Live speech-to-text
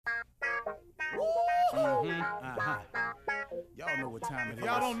Y'all know what time it is.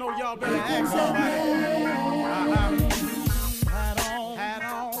 Y'all don't know, y'all better ask somebody. Hat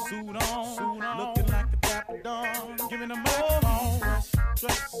on, suit on, looking like the Dapper Dawn, giving them all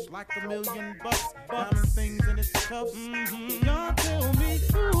dressed like $1 million, diamond things in its cuffs. Y'all tell me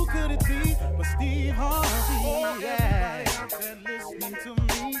who could it be but Steve Harvey? Everybody out there listening to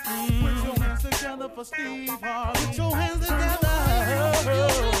me, put your hands together for Steve Harvey. Put your hands together.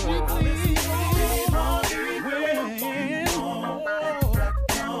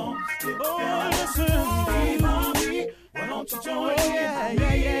 Why don't you join me?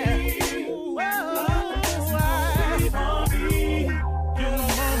 Yeah. Steve Harvey, get on,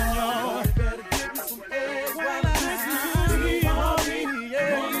 y'all. Better give me some eggs while I listen to Steve Harvey.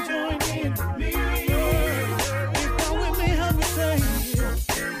 Won't you join in with me? If you're with me, help me say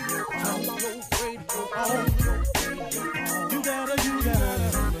turn your radio on. You gotta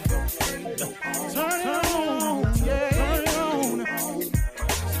turn it on. Yeah, turn it on.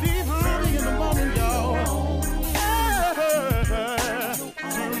 Steve Harvey in the morning, y'all.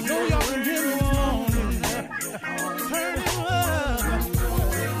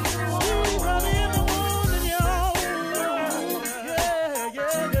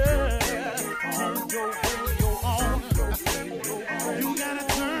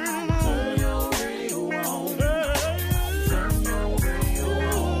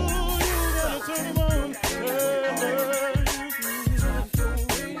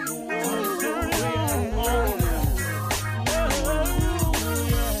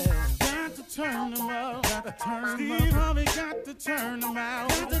 Steve Harvey got to turn them out.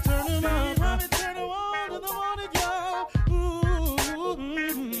 Got to turn them out. Steve Harvey turn them on in the morning, y'all.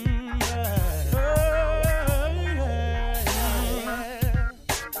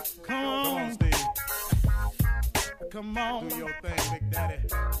 Come on, Steve. Come on. Do your thing, Big Daddy.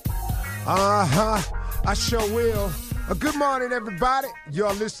 I sure will. Good morning, everybody.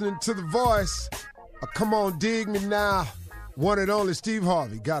 You're listening to The Voice. Come on, dig me now. One and only Steve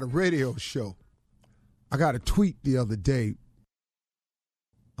Harvey got a radio show. I got a tweet the other day.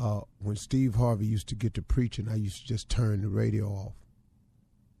 When Steve Harvey used to get to preaching, I used to just turn the radio off.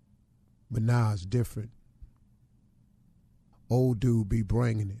 But now it's different. Old dude be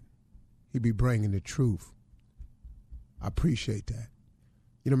bringing it. He be bringing the truth. I appreciate that.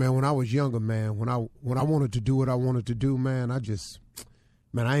 You know, man, when I was younger, man, when I wanted to do what I wanted to do, man, I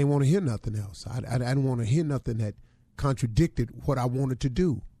ain't want to hear nothing else. I didn't want to hear nothing that contradicted what I wanted to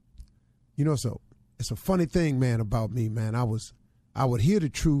do. You know, so it's a funny thing, man, about me, man. I would hear the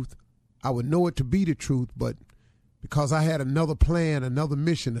truth. I would know it to be the truth, but because I had another plan, another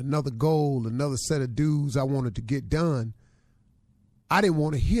mission, another goal, another set of dues I wanted to get done, I didn't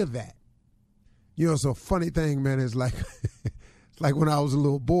want to hear that. You know, it's a funny thing, man. It's like it's like when I was a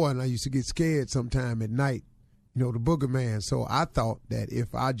little boy and I used to get scared sometime at night, you know, the booger man. So I thought that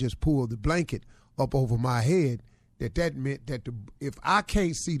if I just pulled the blanket up over my head, that meant that if I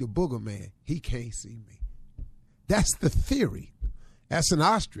can't see the booger man, he can't see me. That's the theory. That's an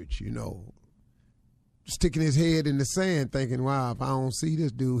ostrich, you know, sticking his head in the sand thinking, wow, if I don't see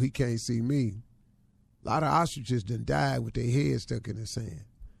this dude, he can't see me. A lot of ostriches done died with their head stuck in the sand.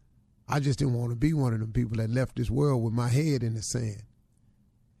 I just didn't want to be one of them people that left this world with my head in the sand.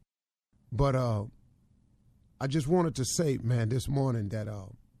 But I just wanted to say, man, this morning that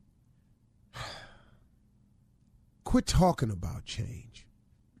quit talking about change.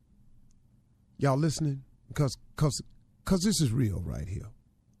 Y'all listening? Because this is real right here.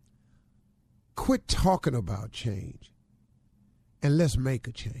 Quit talking about change and let's make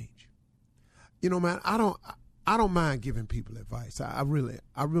a change. You know, man, I don't mind giving people advice. I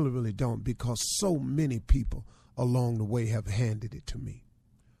really don't, because so many people along the way have handed it to me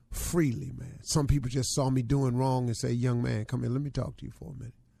freely, man. Some people just saw me doing wrong and say, young man, come here, let me talk to you for a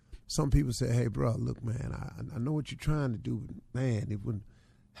minute. Some people say, hey, bro, look, man, I know what you're trying to do, but, man,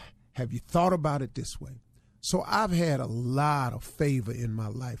 have you thought about it this way? So I've had a lot of favor in my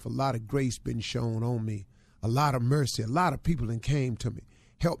life, a lot of grace been shown on me, a lot of mercy, a lot of people that came to me,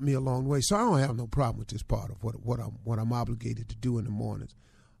 helped me along the way. So I don't have no problem with this part of what I'm obligated to do in the mornings.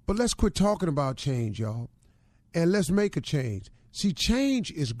 But let's quit talking about change, y'all, and let's make a change. See,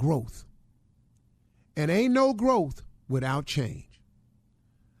 change is growth, and ain't no growth without change.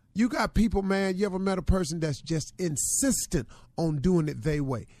 You got people, man, you ever met a person that's just insistent on doing it their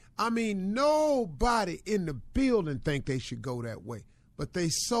way? I mean, nobody in the building think they should go that way, but they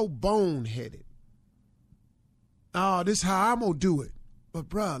so boneheaded. Oh, this is how I'm going to do it. But,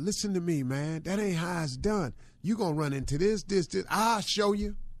 bruh, listen to me, man. That ain't how it's done. You going to run into this. I'll show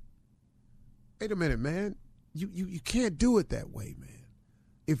you. Wait a minute, man. You can't do it that way, man.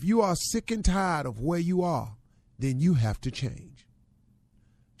 If you are sick and tired of where you are, then you have to change.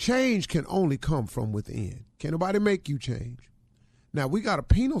 Change can only come from within. Can't nobody make you change. Now, we got a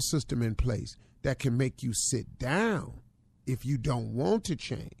penal system in place that can make you sit down if you don't want to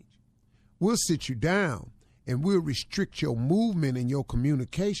change. We'll sit you down and we'll restrict your movement and your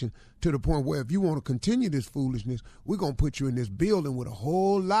communication to the point where if you want to continue this foolishness, we're going to put you in this building with a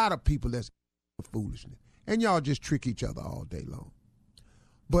whole lot of people that's foolishness. And y'all just trick each other all day long.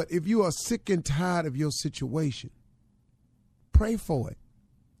 But if you are sick and tired of your situation, pray for it.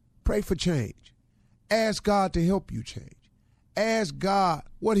 Pray for change. Ask God to help you change. Ask God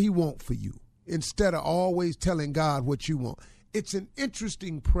what he wants for you instead of always telling God what you want. It's an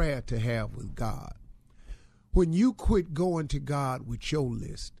interesting prayer to have with God. When you quit going to God with your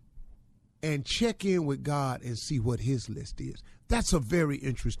list and check in with God and see what his list is, that's a very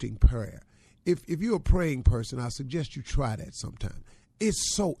interesting prayer. If you're a praying person, I suggest you try that sometime.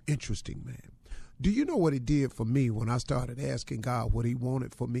 It's so interesting, man. Do you know what it did for me when I started asking God what he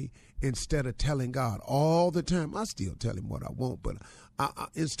wanted for me instead of telling God all the time? I still tell him what I want, but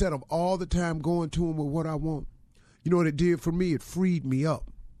instead of all the time going to him with what I want, you know what it did for me? It freed me up.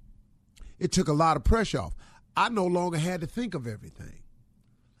 It took a lot of pressure off. I no longer had to think of everything.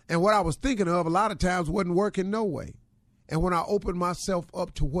 And what I was thinking of a lot of times wasn't working no way. And when I opened myself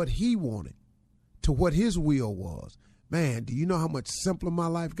up to what he wanted, to what his will was, man, do you know how much simpler my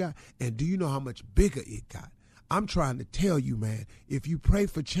life got? And do you know how much bigger it got? I'm trying to tell you, man, if you pray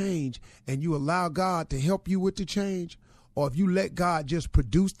for change and you allow God to help you with the change, or if you let God just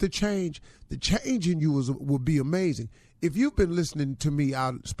produce the change in you will be amazing. If you've been listening to me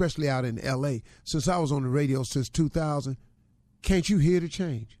out, especially out in L.A., since I was on the radio since 2000, can't you hear the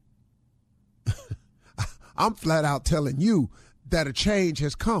change? I'm flat out telling you that a change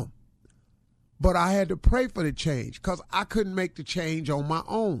has come. But I had to pray for the change because I couldn't make the change on my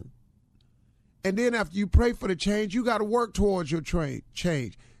own. And then after you pray for the change, you got to work towards your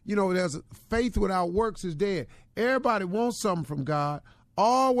change. You know, there's faith without works is dead. Everybody wants something from God,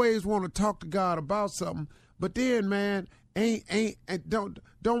 always want to talk to God about something, but then, man,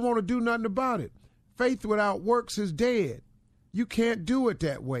 don't want to do nothing about it. Faith without works is dead. You can't do it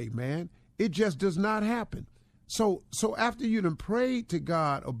that way, man. It just does not happen. So after you done prayed to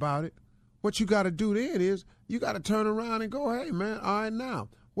God about it, what you got to do then is you got to turn around and go, hey, man, all right, now,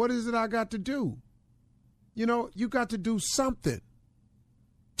 what is it I got to do? You know, you got to do something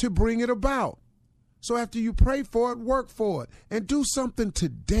to bring it about. So after you pray for it, work for it, and do something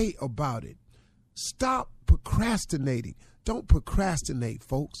today about it. Stop procrastinating. Don't procrastinate,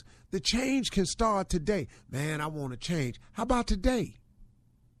 folks. The change can start today. Man, I want to change. How about today?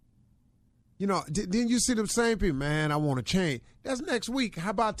 You know, then you see them same people, man, I want to change. That's next week. How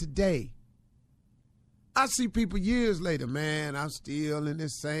about today? I see people years later, man, I'm still in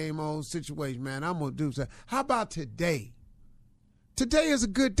this same old situation, man. I'm going to do something. How about today? Today is a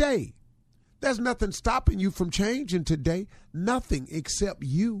good day. There's nothing stopping you from changing today. Nothing except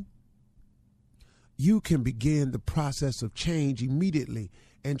you. You can begin the process of change immediately.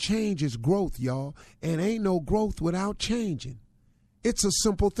 And change is growth, y'all. And ain't no growth without changing. It's a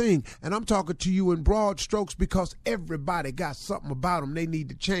simple thing. And I'm talking to you in broad strokes because everybody got something about them they need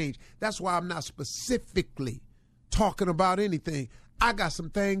to change. That's why I'm not specifically talking about anything. I got some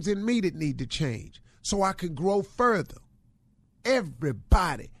things in me that need to change so I can grow further.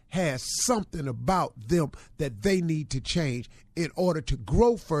 Everybody has something about them that they need to change in order to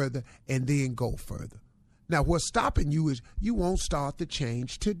grow further and then go further. Now, what's stopping you is you won't start the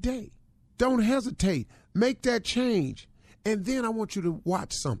change today. Don't hesitate. Make that change. And then I want you to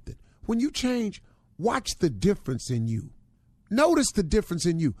watch something. When you change, watch the difference in you. Notice the difference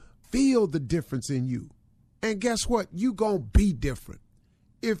in you. Feel the difference in you. And guess what? You gonna be different.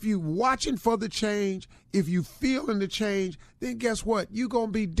 If you watching for the change, if you feeling the change, then guess what? You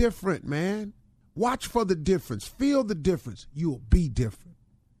gonna be different, man. Watch for the difference. Feel the difference. You'll be different.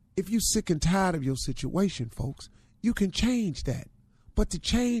 If you sick and tired of your situation, folks, you can change that. But the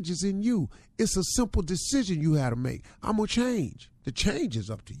change is in you. It's a simple decision you have to make. I'm going to change. The change is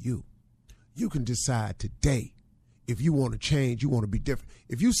up to you. You can decide today if you want to change, you want to be different.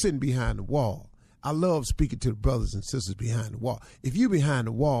 If you're sitting behind the wall, I love speaking to the brothers and sisters behind the wall. If you're behind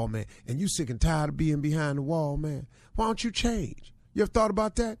the wall, man, and you're sick and tired of being behind the wall, man, why don't you change? You ever thought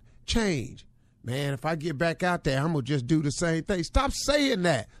about that? Change. Man, if I get back out there, I'm going to just do the same thing. Stop saying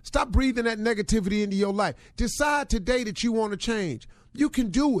that. Stop breathing that negativity into your life. Decide today that you want to change. You can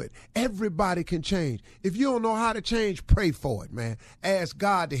do it. Everybody can change. If you don't know how to change, pray for it, man. Ask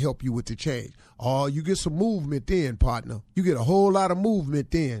God to help you with the change. Oh, you get some movement then, partner. You get a whole lot of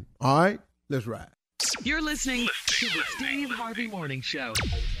movement then. All right? Let's ride. You're listening to the Steve Harvey Morning Show.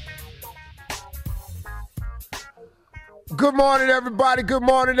 Good morning, everybody. Good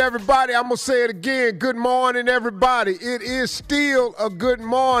morning, everybody. I'm going to say it again. Good morning, everybody. It is still a good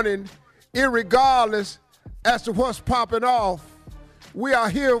morning, irregardless as to what's popping off. We are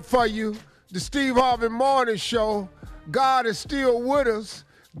here for you, the Steve Harvey Morning Show. God is still with us.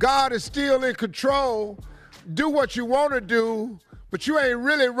 God is still in control. Do what you want to do, but you ain't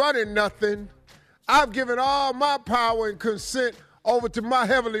really running nothing. I've given all my power and consent over to my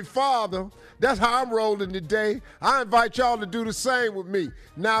Heavenly Father. That's how I'm rolling today. I invite y'all to do the same with me.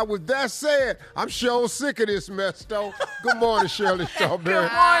 Now, with that said, I'm sure sick of this mess, though. Good morning, Shirley Strawberry.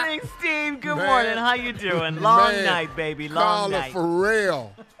 Good morning, Steve. Good morning. How you doing? Long night, baby. Long night. For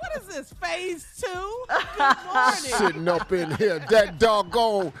real. What is this, phase 2? Good morning. Sitting up in here. That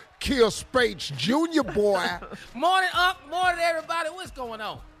doggone Kill Spates Jr. boy. Morning, Unc. Morning, everybody. What's going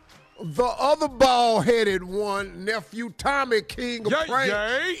on? The other bald-headed one, nephew Tommy King of Prank.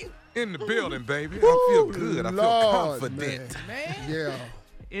 Yay! In the building, baby. I feel good. I feel confident. Man. Yeah.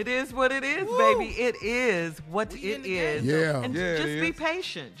 It is what it is, baby. It is what it is. Yeah. And Yeah, just it be is.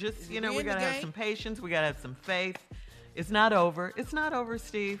 patient. Just, we in got to the have game? some patience. We got to have some faith. It's not over. It's not over,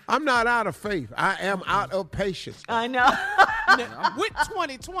 Steve. I'm not out of faith. I am out of patience. I know. With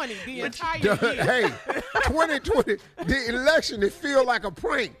 2020, the entire year. Hey, 2020, the election, it feel like a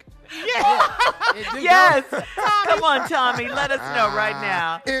prank. Yes. Come on, Tommy. Let us know right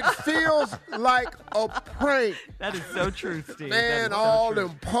now. It feels like a prank. That is so true, Steve. That Man, is so all true.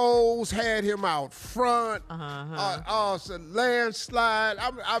 them polls had him out front. It's a landslide.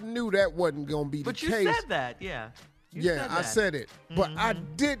 I knew that wasn't going to be But the you case. said that, yeah. You Yeah, said I that. said it. But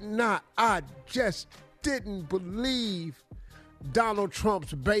I just didn't believe Donald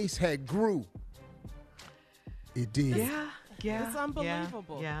Trump's base had grew. It did. Yeah. It's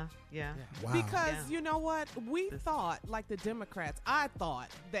unbelievable. Yeah. Wow. Because, Yeah. you know what? We thought, like the Democrats, I thought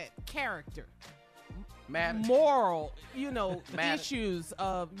that character, Man. moral, Mattered. issues,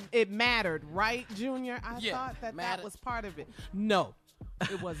 it mattered, right, Junior? I Yeah, thought that mattered. was part of it. No,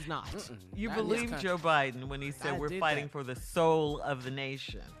 it was not. You Not in this believe country. Joe Biden when he said I we're did fighting that. for the soul of the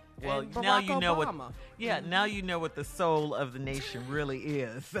nation. Well, And now Barack you know Obama. what. Yeah, now you know what the soul of the nation really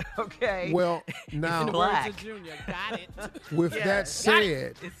is. Okay. Well, In now, the black. words of Junior, got it. with Yeah, that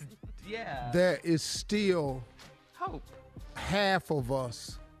said, it's there is still hope. half of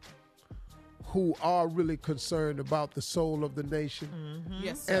us who are really concerned about the soul of the nation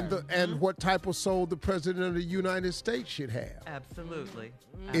Yes, sir. and what type of soul the President of the United States should have. Absolutely.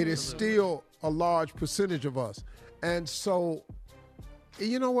 It is still a large percentage of us. And so,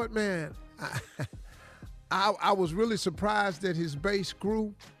 you know what, man? I was really surprised that his base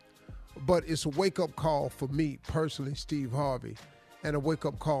grew, but it's a wake-up call for me personally, Steve Harvey, and a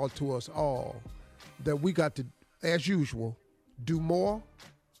wake-up call to us all that we got to, as usual, do more,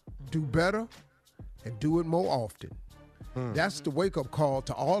 do better, and do it more often. That's the wake-up call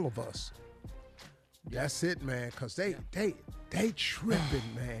to all of us. That's it, man, because they tripping,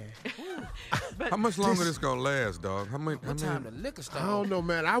 man. How much longer this gonna last, dog? How many? What time the liquor store? I don't know,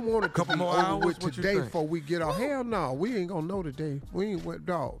 man. I want it to Couple be more over hours? with What you today think? before we get off. Hell no, we ain't gonna know today. We ain't with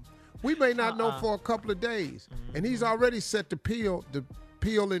dog. We may not know for a couple of days, and he's already set the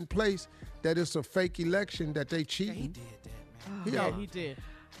peel in place that it's a fake election that they He cheating. did that, man. He Yeah, al- he did.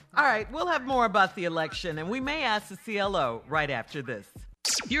 All right, we'll have more about the election, and we may ask the CLO right after this.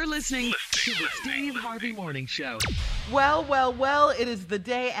 You're listening to the Steve Harvey Morning Show. Well, it is the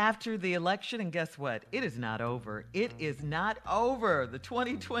day after the election, and guess what? It is not over. It is not over. The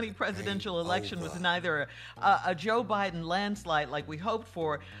 2020 presidential election was neither a Joe Biden landslide like we hoped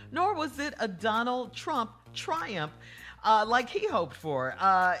for, nor was it a Donald Trump triumph like he hoped for.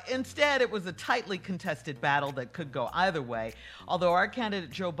 Instead, it was a tightly contested battle that could go either way. Although our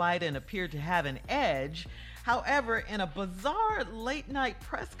candidate Joe Biden appeared to have an edge, however, in a bizarre late-night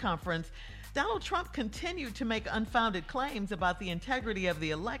press conference, Donald Trump continued to make unfounded claims about the integrity of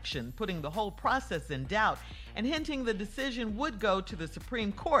the election, putting the whole process in doubt and hinting the decision would go to the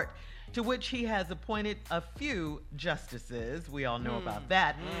Supreme Court, to which he has appointed a few justices. We all know about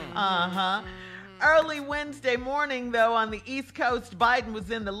that. Early Wednesday morning, though, on the East Coast, Biden was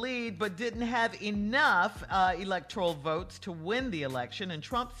in the lead but didn't have enough electoral votes to win the election, and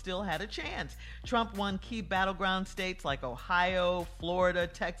Trump still had a chance. Trump won key battleground states like Ohio, Florida,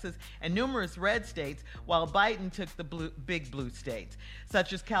 Texas, and numerous red states, while Biden took the big blue states,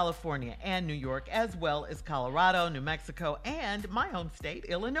 such as California and New York, as well as Colorado, New Mexico, and my home state,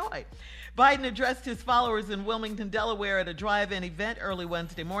 Illinois. Biden addressed his followers in Wilmington, Delaware at a drive-in event early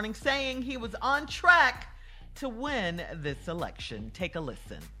Wednesday morning, saying he was on track to win this election. Take a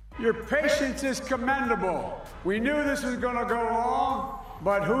listen. Your patience is commendable. We knew this was going to go long,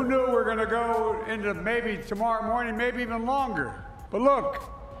 but who knew we're going to go into maybe tomorrow morning, maybe even longer. But look,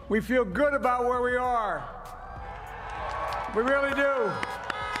 we feel good about where we are. We really do.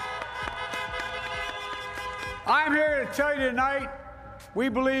 I'm here to tell you tonight, we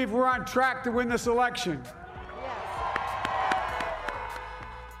believe we're on track to win this election.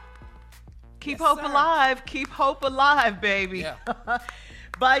 Keep hope alive. Keep hope alive, baby. Yeah.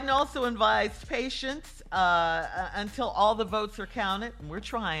 Biden also advised patience until all the votes are counted. And we're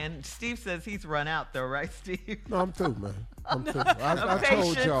trying. Steve says he's run out, though, right, Steve? No, I'm through, man. I'm through.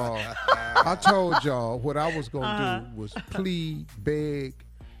 I told y'all what I was going to do was plead, beg,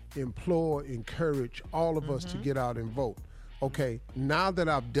 implore, encourage all of us to get out and vote. Okay, now that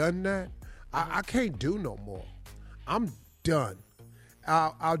I've done that, I can't do no more. I'm done.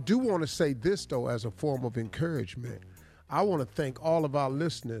 I do want to say this, though, as a form of encouragement. I want to thank all of our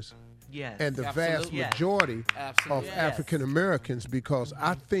listeners and the vast majority of African Americans, because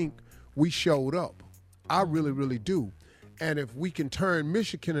I think we showed up. I really, really do. And if we can turn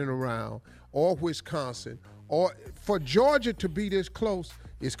Michigan around, or Wisconsin, or for Georgia to be this close,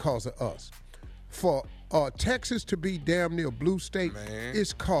 it's because of us. For Texas to be damn near blue state,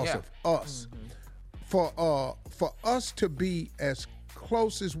 it's because of us. For us to be as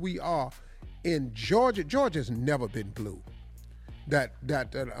close as we are in Georgia, Georgia's never been blue. That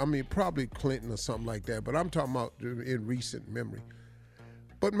I mean, probably Clinton or something like that, but I'm talking about in recent memory.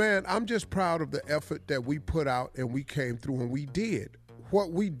 But man, I'm just proud of the effort that we put out and we came through and we did.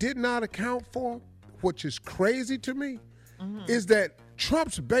 What we did not account for, which is crazy to me, is that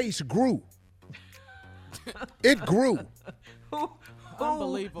Trump's base grew. It grew.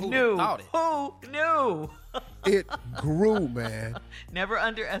 Unbelievable. Who knew? It grew, man. Never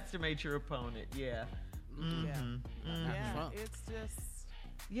underestimate your opponent. Yeah. Yeah, it's just.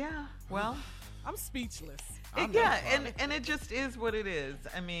 Yeah, well. I'm speechless. And it just is what it is.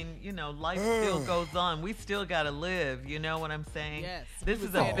 I mean, you know, life still goes on. We still got to live. You know what I'm saying? Yes. This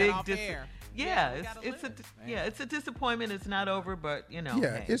is a big it's a disappointment. It's not over, but you know.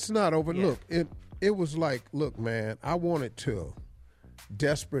 Yeah, hey. it's not over. Yeah. Look, it was like, look, man, I wanted to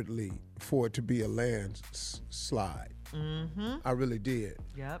desperately for it to be a landslide. I really did.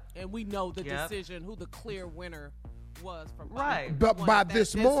 Yep. And we know the decision, who the clear winner was from Biden. Right. But by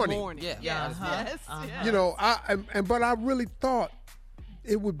this morning. Yeah. Yes. You know, but I really thought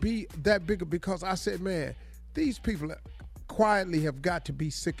it would be that bigger, because I said, man, these people quietly have got to be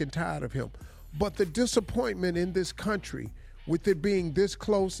sick and tired of him. But the disappointment in this country with it being this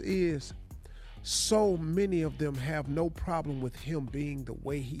close is so many of them have no problem with him being the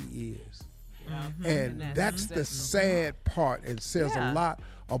way he is. And that's the sad part, and says a lot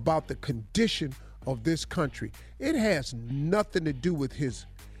about the condition of this country. It has nothing to do with his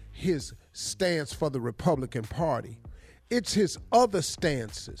stance for the Republican Party. It's his other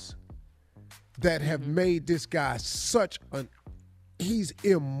stances that have made this guy he's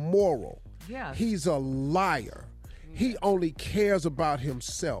immoral. Yeah. He's a liar. He only cares about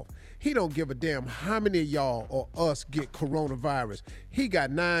himself. He don't give a damn how many of y'all or us get coronavirus. He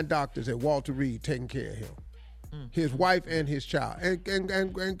got 9 doctors at Walter Reed taking care of him. His wife and his child.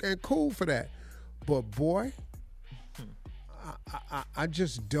 And cool for that. But boy, I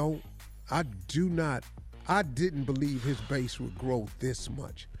just don't, I didn't believe his base would grow this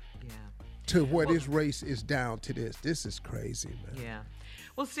much. Yeah. To where this race is down to this. This is crazy, man. Yeah.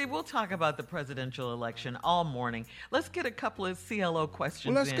 Well, Steve, we'll talk about the presidential election all morning. Let's get a couple of CLO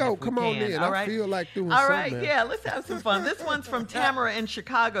questions. Well, let's go. Come on in. All I right? feel like doing all something. right, Man. yeah, let's have some fun. This one's from Tamara in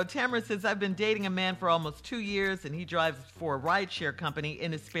Chicago. Tamara says, I've been dating a man for almost 2 years, and he drives for a rideshare company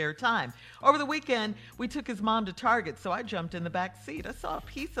in his spare time. Over the weekend, we took his mom to Target, so I jumped in the back seat. I saw a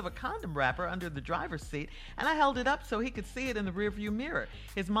piece of a condom wrapper under the driver's seat, and I held it up so he could see it in the rearview mirror.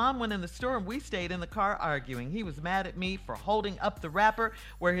 His mom went in the store, and we stayed in the car arguing. He was mad at me for holding up the wrapper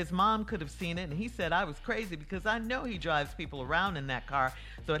where his mom could have seen it, and he said I was crazy because I know he drives people around in that car,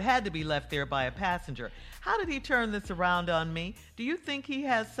 so it had to be left there by a passenger. How did he turn this around on me? Do you think he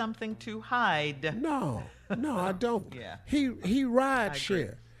has something to hide? No, I don't. Yeah. He ride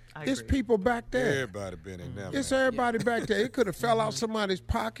share. It's people back there. Everybody been in there. It's everybody back there. It could have fell out somebody's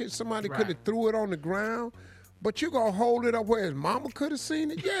pocket. Somebody could have threw it on the ground. But you gonna hold it up where his mama could have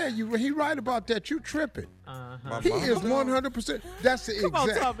seen it? Yeah, he right about that. You tripping. He is 100%. That's the Come on,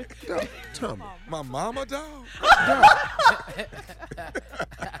 exact. Tommy. Tommy. My mama, dog?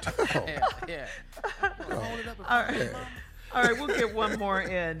 Yeah. All right. All right, we'll get one more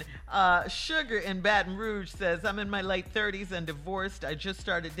in. Sugar in Baton Rouge says, I'm in my late 30s and divorced. I just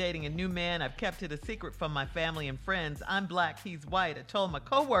started dating a new man. I've kept it a secret from my family and friends. I'm black, he's white. I told my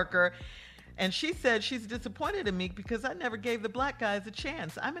coworker, and she said she's disappointed in me because I never gave the black guys a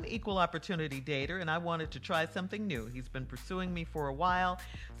chance. I'm an equal opportunity dater, and I wanted to try something new. He's been pursuing me for a while,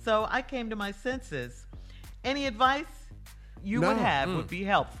 so I came to my senses. Any advice you would have would be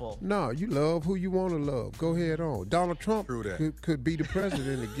helpful. No, you love who you want to love. Go ahead on. Donald Trump could be the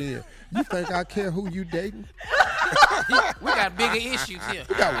president again. You think I care who you dating? We got bigger issues here.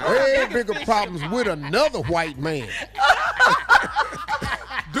 We got way bigger problems with another white man.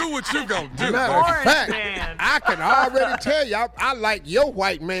 Do what you gonna do. Matter of fact, I can already tell you, I like your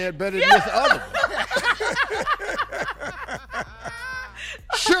white man better than this other one.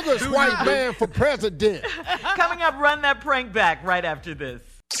 Sugar's white man for president. Coming up, run that prank back right after this.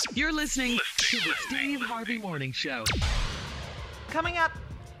 You're listening to the Steve Harvey Morning Show. Coming up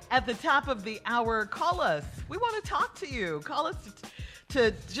at the top of the hour, call us. We want to talk to you. Call us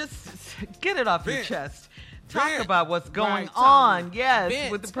to just get it off your chest. Talk about what's going on,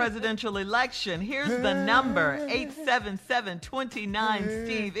 with the presidential election. Here's the number,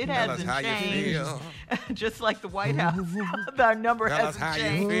 877-29-STEVE. It hasn't changed. Just like the White House, our number hasn't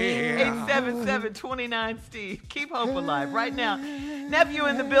changed. 877-29-STEVE. Keep hope alive right now. Nephew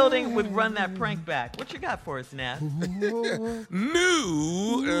in the building with Run That Prank Back. What you got for us, Neff?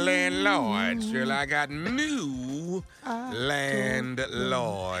 New landlord. Shirley, I got new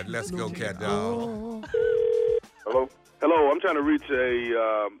landlord. Let's go, cat dog. Hello, I'm trying to reach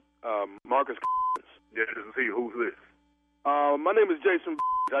a Marcus. Yes, this is he. Who's this? My name is Jason.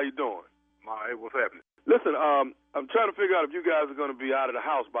 How you doing? Hey, what's happening? Listen, I'm trying to figure out if you guys are going to be out of the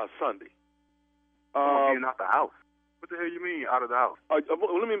house by Sunday. Being out the house? What the hell you mean out of the house? Let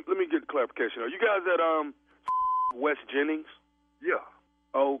me get clarification. Are you guys at West Jennings? Yeah.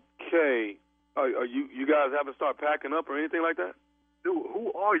 Okay. Are you guys haven't started packing up or anything like that? Dude,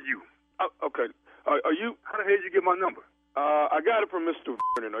 who are you? Okay. Are you? How the hell did you get my number? I got it from Mr.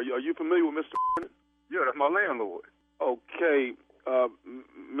 Vernon. Are you familiar with Mr. Vernon? Yeah, that's my landlord. Okay.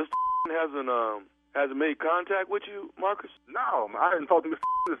 Mr. hasn't made contact with you, Marcus? No, I hadn't talked to Mr.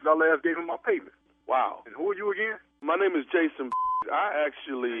 since I last gave him my payment. Wow. And who are you again? My name is Jason. I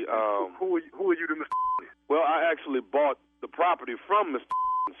actually who are you to Mr. Well, I actually bought the property from Mr.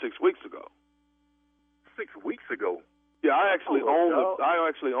 6 weeks ago. 6 weeks ago? Yeah, I actually own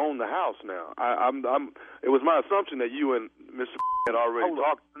the house now. It was my assumption that you and Mr. had already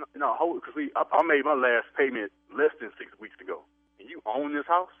talked. No, because I made my last payment less than 6 weeks ago. And you own this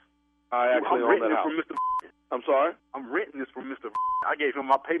house? I actually own that house. From Mr. I'm sorry? I'm renting this from Mr. I gave him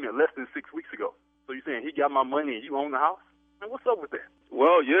my payment less than 6 weeks ago. So you're saying he got my money and you own the house? Man, what's up with that?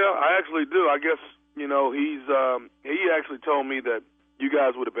 Well, yeah, I actually do. I guess, he actually told me that you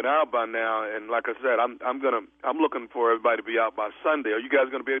guys would have been out by now, and like I said, I'm looking for everybody to be out by Sunday. Are you guys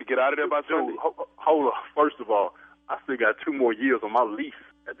going to be able to get out of there by Sunday? Hold on. First of all, I still got 2 more years on my lease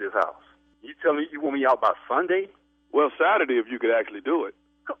at this house. You telling me you want me out by Sunday? Well, Saturday if you could actually do it.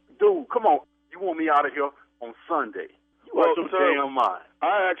 Dude, come on. You want me out of here on Sunday? Well, damn mind.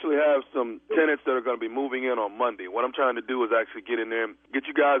 I actually have some tenants that are going to be moving in on Monday. What I'm trying to do is actually get in there and get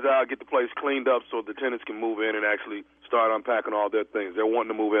you guys out, get the place cleaned up so the tenants can move in and actually start unpacking all their things. They're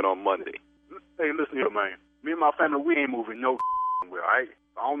wanting to move in on Monday. Hey, listen here, man. Me and my family, we ain't moving nowhere, all right?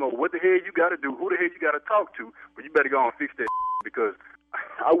 I don't know what the hell you got to do, who the hell you got to talk to, but you better go and fix that because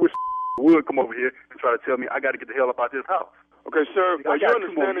I wish would come over here and try to tell me I got to get the hell up out this house. Okay, sir, are you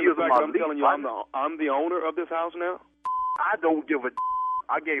understanding the fact that I'm telling you I'm the owner of this house now? I don't give a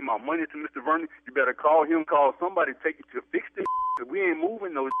I gave my money to Mr. Vernon. You better call him, call somebody, take it to fix this. We ain't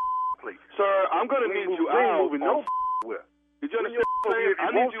moving no place. Sir, I'm going to need you out. We ain't moving nowhere. Did you understand?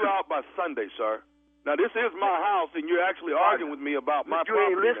 I need you out by Sunday, sir. Now, this is my house, and you're actually arguing with me about my property. You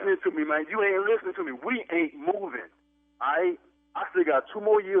ain't listening to me, man. You ain't listening to me. We ain't moving. I still got 2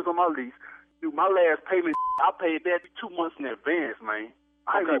 more years on my lease. Dude, my last payment, I paid that 2 months in advance, man.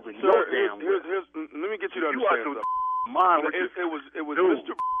 I ain't moving no damn way. Let me get you to understand something. It was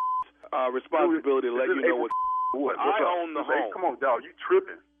Mr. responsibility to let you know what I own the home. Come on, dog, you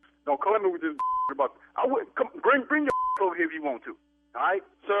tripping? Don't come at me with this about. I would bring your over here if you want to. All right,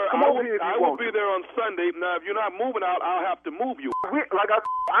 sir. I will be there on Sunday. Now, if you're not moving out, I'll have to move you. I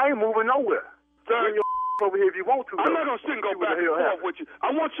ain't moving nowhere. Sir, bring your over here if you want to. I'm not gonna sit and go back and forth with you. I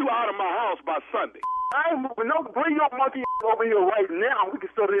want you out of my house by Sunday. I ain't moving no. Bring your monkey over here right now. We can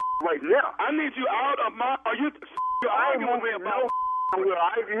settle this right now. I need you out of my. Are you? I ain't moving no. You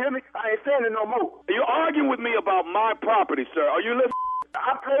hear me? I ain't saying it no more. You're arguing with me about my property, sir. Are you listening?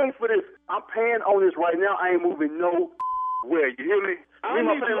 I'm paying for this. I'm paying on this right now. I ain't moving no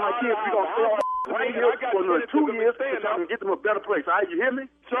me my kids, we going to stay right here for another 2 years so I can get them a better place. All right, you hear me?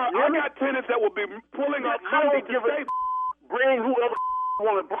 Sir, I got tenants that will be pulling up money to stay. Bring whoever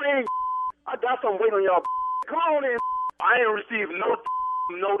want to bring. I got some waiting on y'all. Come on in. I ain't received no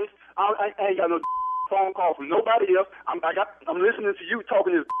notice. I ain't got no phone call from nobody else. I'm listening to you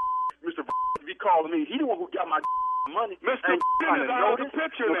talking to Mr. be calling me. He the one who got my money. Mr. is out of the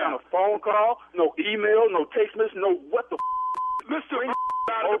picture now. No kind of phone call, no email, no text message, no what the Mr.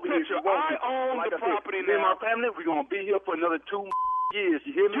 out of the picture. I own the property now. Me and my family, we're going to be here for another 2 years.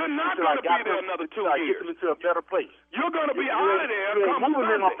 You hear me? You're not going to be there another 2 years. I get them into a better place. You're going to be out of there. Come on,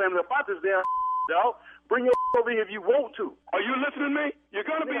 me and my family. If I just there, dog, bring your over here if you want to. Are you listening to me? You're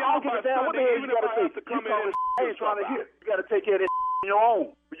going to be out by Sunday, even if I have to come in and I ain't trying to hear. You got to take care of that on your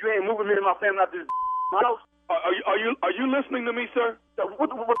own. But you ain't moving me and my family out this house. Are you listening to me, sir?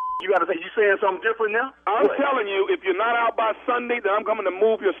 What you got to say? You saying something different now? I'm telling you, if you're not out by Sunday, then I'm coming to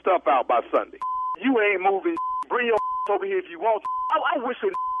move your stuff out by Sunday. You ain't moving. Bring your over here if you want. I wish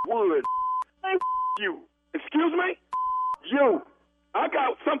it would. Hey, you. Excuse me? You. I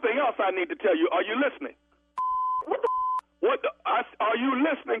got something else I need to tell you. Are you listening? Are you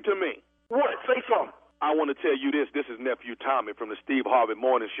listening to me? What? Say something. I want to tell you this. This is Nephew Tommy from the Steve Harvey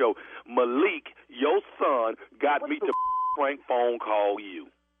Morning Show. Malik, your son, got me to prank phone call you.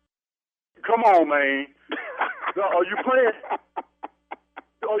 Come on, man. Are you playing?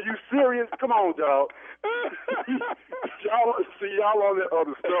 Are you serious? Come on, dog. y'all on that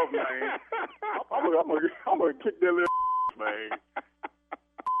other stuff, man. I'm gonna kick that little man.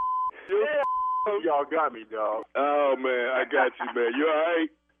 Y'all got me, dog. Oh man, I got you, man. You all right?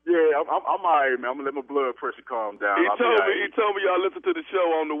 Yeah, I'm all right, man. I'm gonna let my blood pressure calm down. He told me y'all listen to the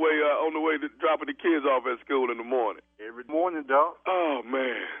show on the way to dropping the kids off at school in the morning. Every morning, dog. Oh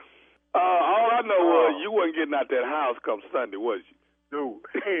man. All I know was you wasn't getting out that house come Sunday, was you? Dude,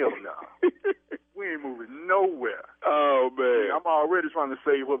 hell no. We ain't moving nowhere. Oh man. I'm already trying to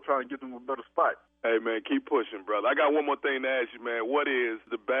save up, trying to get them a better spot. Hey man, keep pushing, brother. I got one more thing to ask you, man. What is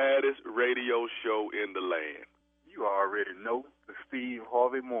the baddest radio show in the land? You already know. The Steve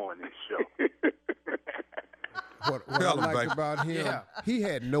Harvey Morning Show. What I liked about him, he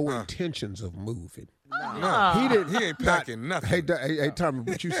had no intentions of moving. No. He didn't. He ain't packing nothing. Hey, Tommy,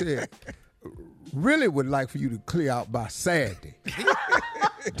 what you said, really would like for you to clear out by Saturday.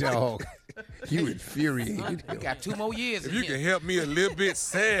 Dog, you infuriated him. Got 2 more years. If you can help me a little bit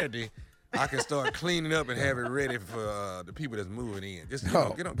Saturday, I can start cleaning up and have it ready for the people that's moving in. Just get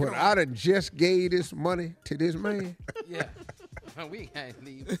on. But I done just gave this money to this man. Yeah. We can't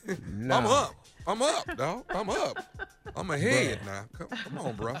leave. Nah. I'm up, dog. I'm up. I'm ahead now. Come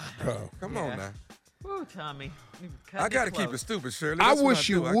on, bro. Come on now. Ooh, Tommy. I got to keep it stupid, Shirley. I wish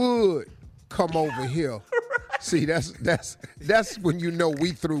you would come over here. See, that's when you know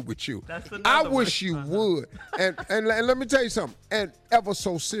we through with you. I wish you would. And let me tell you something. And ever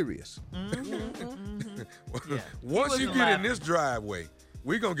so serious. Once you get in this driveway,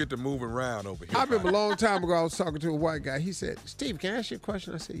 we're going to get to moving around over here. I remember a long time ago I was talking to a white guy. He said, Steve, can I ask you a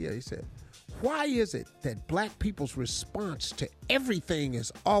question? I said, yeah. He said, why is it that black people's response to everything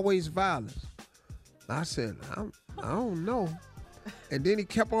is always violence? I said, I don't know. And then he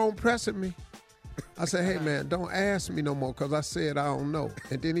kept on pressing me. I said, hey, man, don't ask me no more because I said I don't know.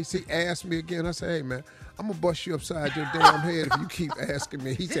 And then he asked me again. I said, hey, man, I'm going to bust you upside your damn head if you keep asking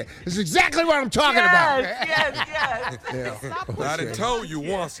me. He said, it's exactly what I'm talking about. Yes. Yeah. I done told you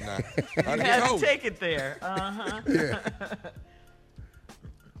once now. I You had to take it there. Uh-huh. Yeah.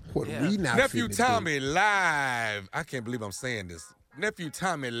 What we not Nephew finna Tommy live. I can't believe I'm saying this. Nephew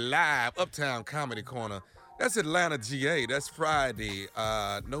Tommy live, Uptown Comedy Corner. That's Atlanta, GA. That's Friday,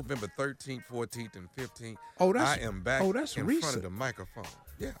 November 13th, 14th, and 15th. Oh, that's I am back that's in recent. front of the microphone.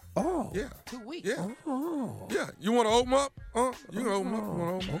 Yeah. Oh. Yeah. 2 weeks. Yeah. Oh. Yeah. You want to open up? You can open up. You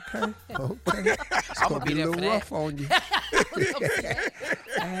want to open up? Okay. It's going to be a little rough on you.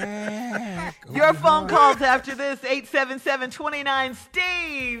 Your phone calls after this,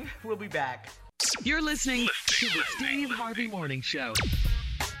 877-29-STEVE. We'll be back. You're listening to the Steve Harvey Morning Show.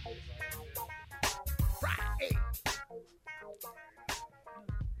 Friday.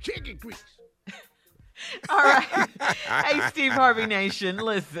 Chicken grease. All right. Hey, Steve Harvey Nation,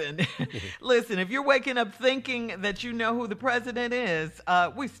 listen. Listen, if you're waking up thinking that you know who the president is,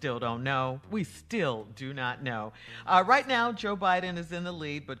 we still don't know. We still do not know. Right now, Joe Biden is in the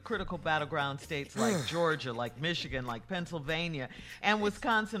lead, but critical battleground states like Georgia, like Michigan, like Pennsylvania, and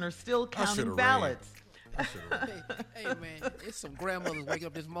Wisconsin are still counting ballots. Hey, man, it's some grandmothers waking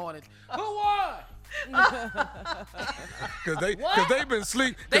up this morning. Who won? Because they've been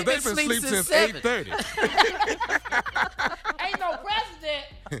asleep since 7. 8:30. Ain't no president.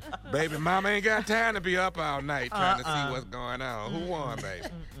 Baby, mama ain't got time to be up all night trying to see what's going on. Who won, baby?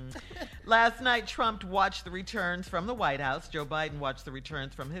 Last night, Trump watched the returns from the White House. Joe Biden watched the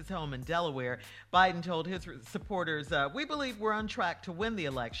returns from his home in Delaware. Biden told his supporters, we believe we're on track to win the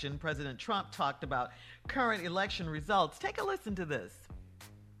election. President Trump talked about current election results. Take a listen to this.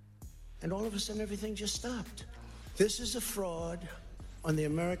 And all of a sudden, everything just stopped. This is a fraud on the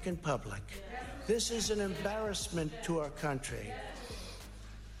American public. This is an embarrassment to our country.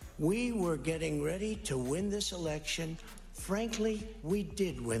 We were getting ready to win this election. Frankly, we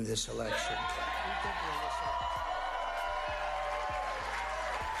did win this election.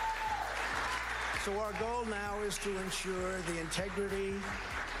 So our goal now is to ensure the integrity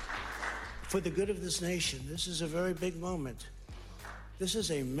for the good of this nation. This is a very big moment. This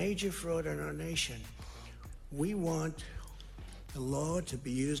is a major fraud in our nation. We want the law to be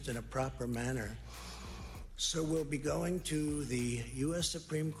used in a proper manner. So we'll be going to the U.S.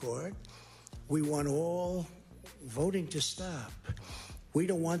 Supreme Court. We want all voting to stop. We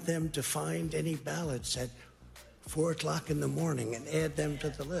don't want them to find any ballots at 4 o'clock in the morning and add them to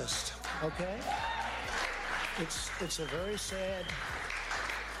the list. Okay? It's a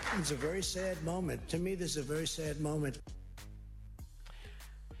very sad moment. To me, this is a very sad moment.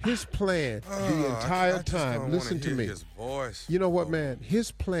 His plan the entire I just time, don't listen wanna to hear me. his voice. You know what, man?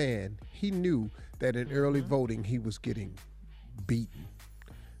 His plan, he knew that in early voting he was getting beaten.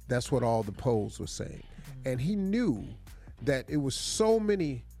 That's what all the polls were saying. And he knew that it was so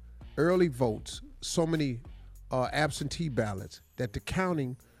many early votes, so many absentee ballots, that the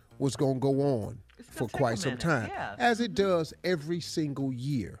counting was going to go on for quite some time, as it does every single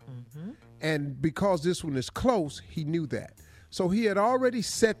year. And because this one is close, he knew that. So he had already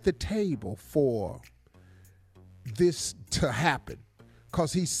set the table for this to happen,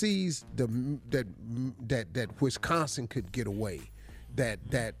 because he sees that Wisconsin could get away, that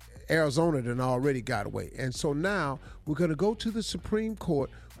Arizona done already got away. And so now we're going to go to the Supreme Court,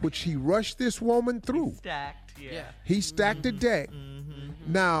 which he rushed this woman through. He stacked the deck.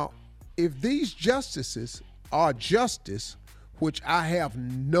 Now, if these justices are justice, which I have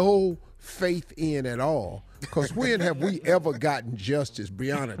no faith in at all, because when have we ever gotten justice?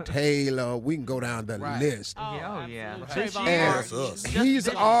 Breonna Taylor, we can go down the list. And he's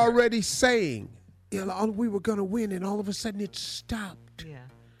already saying, we were going to win, and all of a sudden it stopped.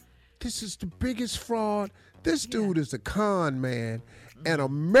 This is the biggest fraud. This dude is a con man, and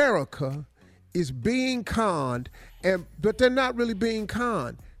America is being conned, but they're not really being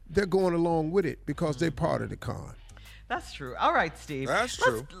conned. They're going along with it because they're part of the con. That's true. All right, Steve. That's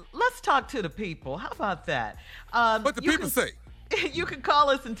true. Let's talk to the people. How about that? What the people say? You can call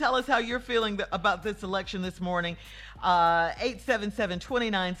us and tell us how you're feeling about this election this morning.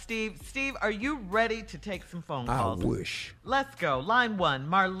 877-29-STEVE. Steve, are you ready to take some phone calls? I wish. Let's go. Line 1,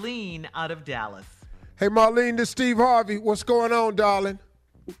 Marlene out of Dallas. Hey, Marlene, this is Steve Harvey. What's going on, darling?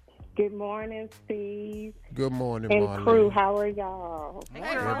 Good morning, Steve. Good morning, and Marlene. Crew, how are y'all? Hey,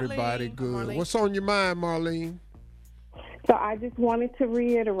 Everybody Marlene. good. Marlene. What's on your mind, Marlene? So I just wanted to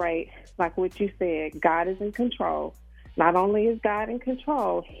reiterate, like what you said, God is in control. Not only is God in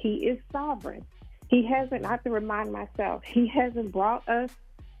control, he is sovereign. He hasn't, I have to remind myself, he hasn't brought us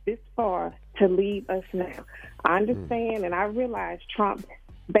this far to leave us now. I understand and I realize Trump's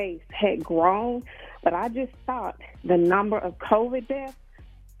base had grown, but I just thought the number of COVID deaths,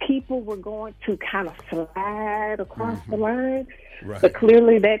 people were going to kind of slide across the line. Right. But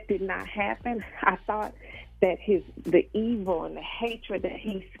clearly that did not happen. I thought that the evil and the hatred that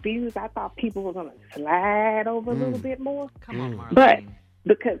he spews, I thought people were going to slide over a little bit more. Come on, Marlene. But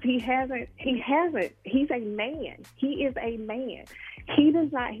because he's a man. He is a man. He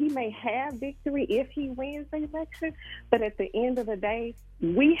may have victory if he wins the election, but at the end of the day,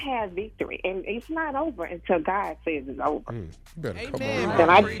 we have victory. And it's not over until God says it's over. You better come Amen.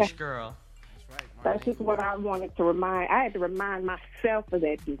 on. Preach, girl. That's just what I wanted to remind. I had to remind myself of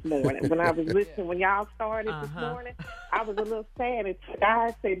that this morning. When I was listening, when y'all started this morning, I was a little sad. And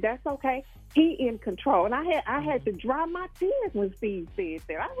God said, that's okay. He in control. And I had to dry my tears when Steve said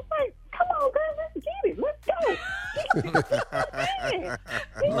that. I was like, come on, girl, let's get it. Let's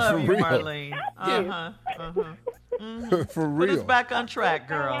go. Love you, real. Marlene. For Put us real. back on track,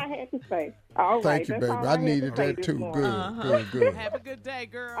 That's all girl. I had to say. All right. Thank you, That's baby. all I had to needed say that this too. morning. Good. Have a good day,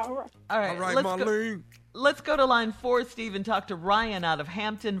 girl. All right. All right, All right, let's Marlene. Let's go to line 4, Steve, and talk to Ryan out of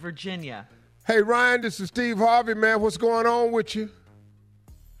Hampton, Virginia. Hey, Ryan, this is Steve Harvey, man. What's going on with you?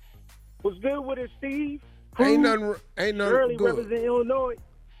 What's good with it, Steve? Ain't nothing Shirley good. represent Illinois.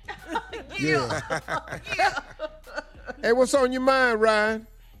 Yeah. Hey, what's on your mind, Ryan?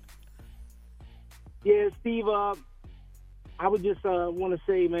 Yeah, Steve, I would just want to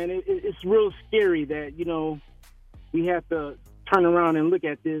say, man, it's real scary that, we have to turn around and look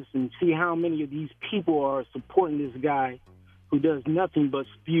at this and see how many of these people are supporting this guy who does nothing but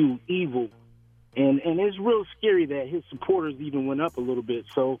spew evil. And it's real scary that his supporters even went up a little bit.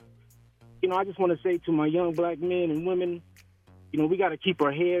 So, I just want to say to my young black men and women, we got to keep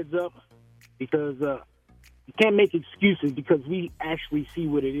our heads up because you can't make excuses because we actually see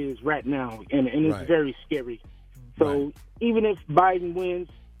what it is right now, and it's Right. very scary. So even if Biden wins,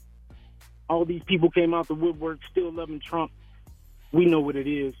 all these people came out the woodwork still loving Trump. We know what it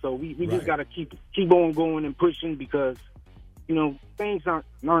is. So we just got to keep on going and pushing because, things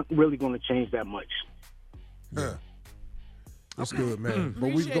aren't really going to change that much. Yeah. That's good, man. But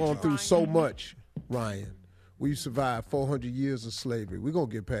we've Appreciate gone you, through Ryan. so much, Ryan. We've survived 400 years of slavery. We're going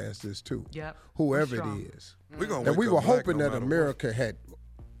to get past this, too. Yep. Whoever We're strong. it is. We're gonna And wake we up were black hoping no that matter America had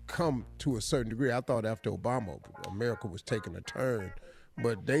come to a certain degree. I thought after Obama, America was taking a turn.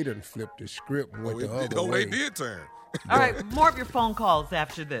 But they done flipped the script and went the other way. They did turn. All right, more of your phone calls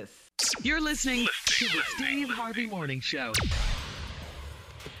after this. You're listening to the Steve Harvey Morning Show.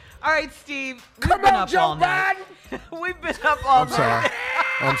 All right, Steve. We've Come been on, up Joe all night. We've been up all night.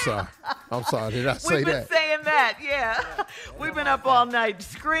 I'm sorry. Did I say We've been that? saying that, yeah. We've been up all night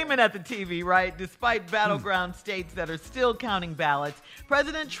screaming at the TV, right? Despite battleground states that are still counting ballots.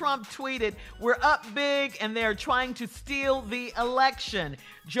 President Trump tweeted, "We're up big and they're trying to steal the election."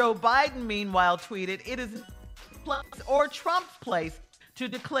 Joe Biden, meanwhile, tweeted, "It is place or Trump's place to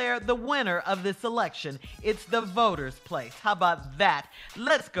declare the winner of this election. It's the voters' place." How about that?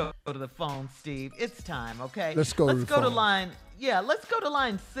 Let's go to the phone, Steve. It's time, okay? Let's go to the phone. Let's go to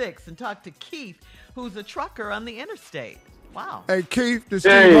line 6 and talk to Keith, who's a trucker on the interstate. Wow. Hey, Keith, this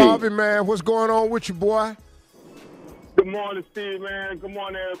is Steve Harvey, man. What's going on with you, boy? Good morning, Steve, man. Good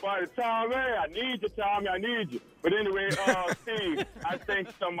morning, everybody. Tommy, I need you, Tommy. I need you. But anyway, Steve, I think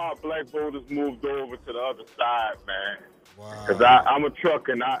some of our black voters moved over to the other side, man. Wow. Because I'm a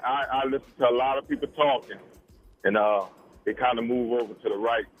trucker, and I listen to a lot of people talking. And they kind of move over to the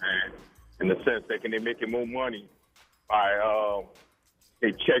right, man, in the sense that they're making more money by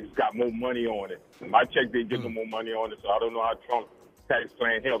their checks got more money on it. My check didn't get no more money on it, so I don't know how Trump's tax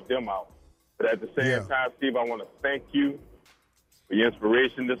plan helped them out. But at the same time, Steve, I want to thank you for your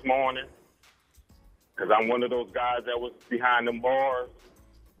inspiration this morning because I'm one of those guys that was behind them bars.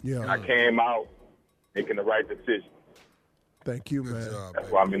 Yeah. And I came out making the right decision. Thank you, man. That's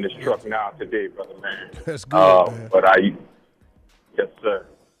why I'm in this truck now today, brother, man. That's good, man. But yes, sir.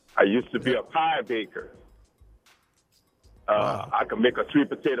 I used to be a pie baker. I could make a sweet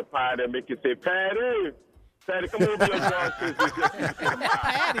potato pie that make you say, Patty, come over here, John.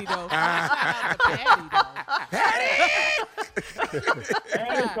 Patty, though.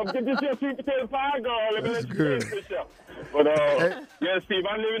 Patty, come get this your sweet potato pie, girl. Let me let you good. taste this show. But, yeah, Steve,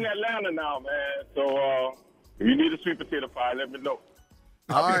 I live in Atlanta now, man. So, if you need a sweet potato pie, let me know.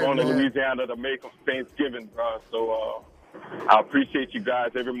 I'll be going to Louisiana to make them Thanksgiving, bro. So, I appreciate you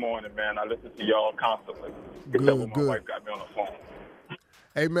guys every morning, man. I listen to y'all constantly. Except when my wife got me on the phone.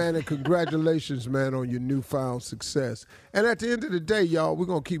 Hey, man, and congratulations, man, on your newfound success. And at the end of the day, y'all, we're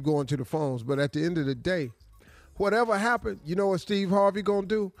going to keep going to the phones, but at the end of the day, whatever happened, you know what Steve Harvey going to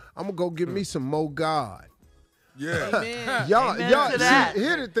do? I'm going to go get me some more God. Yeah. Amen. Y'all, Amen to that. see,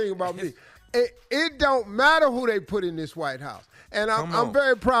 here's the thing about me. It don't matter who they put in this White House. And I'm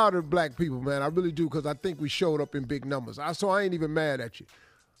very proud of black people, man. I really do, because I think we showed up in big numbers. So I ain't even mad at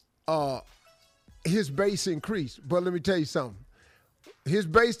you. His base increased. But let me tell you something. His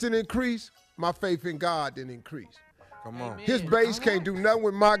base didn't increase. My faith in God didn't increase. Come on. His base can't do nothing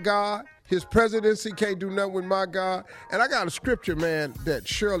with my God. His presidency can't do nothing with my God. And I got a scripture, man, that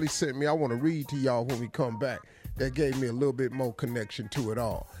Shirley sent me. I want to read to y'all when we come back. That gave me a little bit more connection to it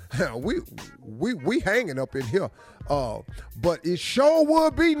all. we hanging up in here. But it sure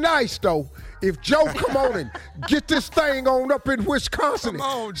would be nice, though, if Joe come on and get this thing on up in Wisconsin. Come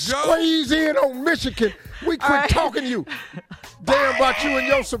on, Joe. Squeeze in on Michigan. We quit talking to you. Damn about you and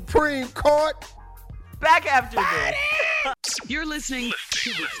your Supreme Court. Back after this. You're listening to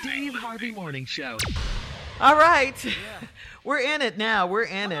the Steve Harvey Morning Show. All right. We're in it now. We're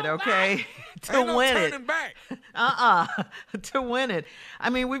in it, okay? To win it. Turning back. To win it. I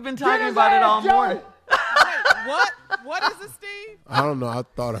mean, we've been talking about it all morning. Wait, what? What is it, Steve? I don't know. I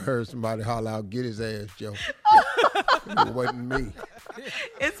thought I heard somebody holler out, "Get his ass, Joe." It wasn't me.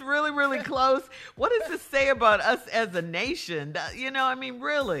 It's really, really close. What does this say about us as a nation? You know, I mean,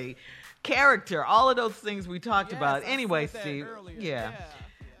 really. Character, all of those things we talked about. I Anyway, said that Steve. earlier. Yeah.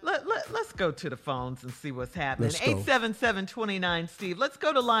 Let's go to the phones and see what's happening. Let's go. 877-29 Steve. Let's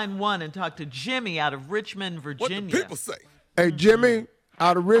go to line 1 and talk to Jimmy out of Richmond, Virginia. What do people say? Hey, Jimmy,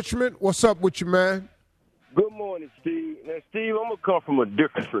 out of Richmond, what's up with you, man? Good morning, Steve. Now, Steve, I'm gonna come from a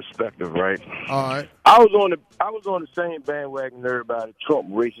different perspective, right? All right. I was on the same bandwagon as everybody. Trump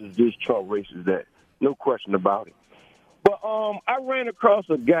racist this, Trump racist that. No question about it. But I ran across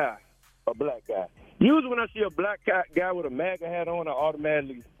a guy, a black guy. Usually when I see a black guy with a MAGA hat on, I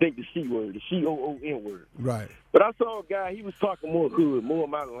automatically think the C word, the COON word. Right. But I saw a guy, he was talking more hood, more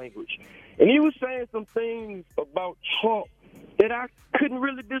my language. And he was saying some things about Trump that I couldn't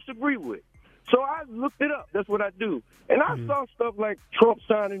really disagree with. So I looked it up. That's what I do. And I saw stuff like Trump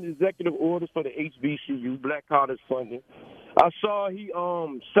signing executive orders for the HBCU, Black College funding. I saw he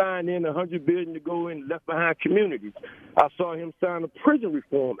signed in $100 billion to go in left behind communities. I saw him sign the Prison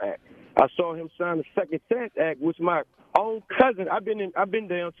Reform Act. I saw him sign the Second Chance Act, which my own cousin. I've been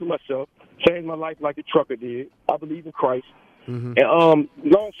down to myself, changed my life like the trucker did. I believe in Christ. Mm-hmm. And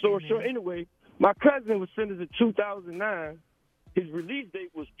long story short, anyway, my cousin was sentenced in 2009. His release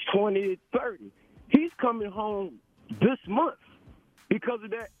date was 2030. He's coming home this month because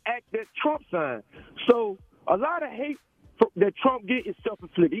of that act that Trump signed. So a lot of hate that Trump get is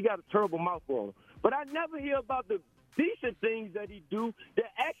self-inflicted. He got a terrible mouth on him. But I never hear about the decent things that he do that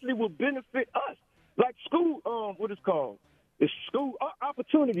actually will benefit us. Like school, what it's called? It's school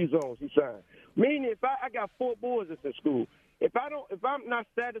opportunity zones he signed. Meaning if I got 4 boys that's in school. If I'm not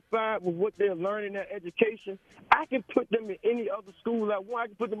satisfied with what they're learning in education, I can put them in any other school I want. I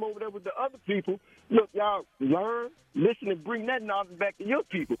can put them over there with the other people. Look, y'all learn, listen, and bring that knowledge back to your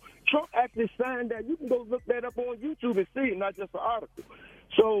people. Trump actually signed that. You can go look that up on YouTube and see it, not just an article.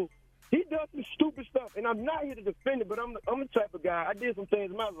 So he does some stupid stuff, and I'm not here to defend it, but I'm the type of guy. I did some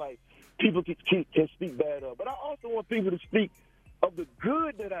things in my life people can speak bad of. But I also want people to speak of the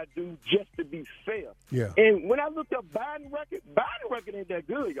good that I do just to be fair. Yeah. And when I looked up Biden record ain't that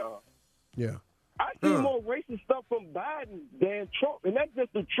good, y'all. Yeah. I see more racist stuff from Biden than Trump, and that's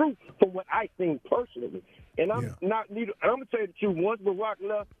just the truth from what I think personally. And I'm I'm gonna tell you the truth. Once Barack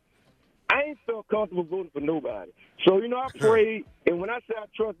left, I ain't felt comfortable voting for nobody. So I prayed, and when I say I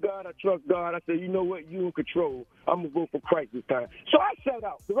trust God, I say, you know what, you in control. I'm gonna vote for Christ this time. So I sat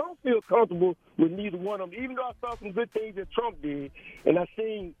out because I don't feel comfortable with neither one of them. Even though I saw some good things that Trump did, and I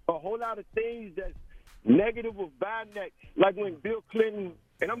seen a whole lot of things that's negative with Biden, like when Bill Clinton.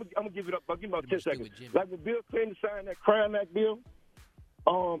 And I'm gonna give it up. I'll give him about 10 seconds. Like when Bill Clinton signed that Crime Act bill,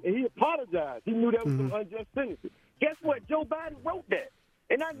 and he apologized. He knew that was some unjust sentences. Guess what? Joe Biden wrote that,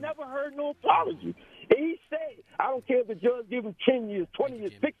 and I never heard no apology. And he said, "I don't care if the judge give him 10 years, 20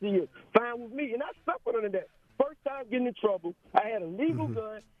 years, 60 years, fine with me." And I suffered under that. First time getting in trouble, I had a legal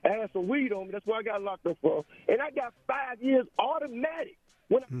gun. I had some weed on me. That's why I got locked up for. And I got 5 years automatic.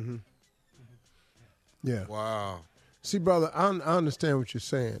 Yeah. Wow. See, brother, I understand what you're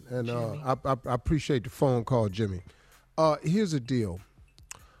saying, and I appreciate the phone call, Jimmy. Here's the deal.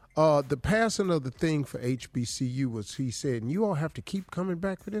 The passing of the thing for HBCU was, he said, and you all have to keep coming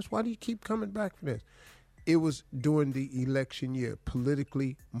back for this? Why do you keep coming back for this? It was during the election year,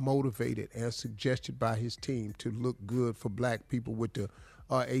 politically motivated and suggested by his team to look good for black people with the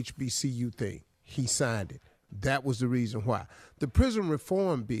HBCU thing. He signed it. That was the reason why. The prison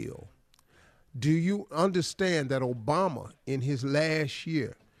reform bill, do you understand that Obama, in his last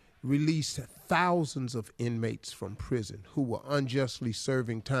year, released thousands of inmates from prison who were unjustly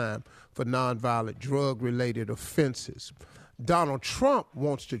serving time for nonviolent drug-related offenses? Donald Trump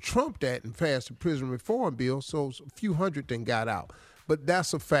wants to trump that and pass the prison reform bill, so a few hundred then got out. But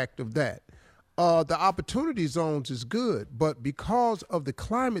that's a fact of that. The opportunity zones is good, but because of the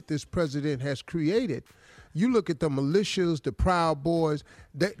climate this president has created, you look at the militias, the Proud Boys,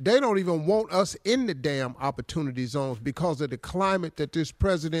 they don't even want us in the damn opportunity zones because of the climate that this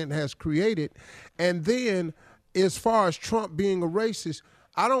president has created. And then as far as Trump being a racist,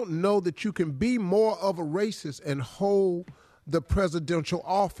 I don't know that you can be more of a racist and hold the presidential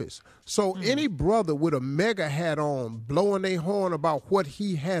office. So any brother with a mega hat on blowing their horn about what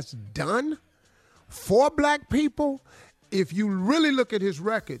he has done for black people, if you really look at his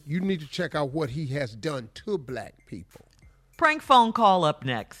record, you need to check out what he has done to black people. Prank phone call up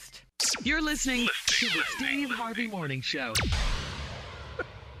next. You're listening to the Steve Harvey Morning Show.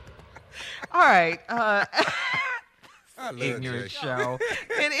 All right. Ignorant show.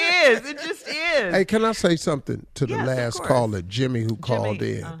 It is. It just is. Hey, can I say something to the last caller, Jimmy, who called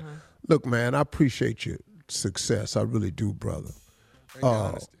in? Look, man, I appreciate your success. I really do, brother.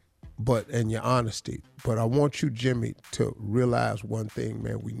 And your honesty. But I want you, Jimmy, to realize one thing,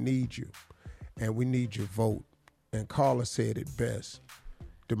 man. We need you, and we need your vote. And Carla said it best.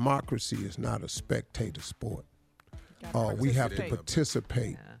 democracy is not a spectator sport. We have to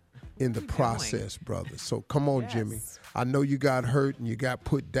participate in the process, brother. So come on, Jimmy. I know you got hurt and you got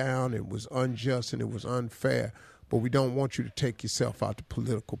put down. It was unjust and it was unfair, but we don't want you to take yourself out the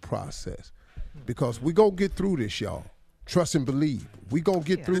political process because we going to get through this, y'all. Trust and believe. We going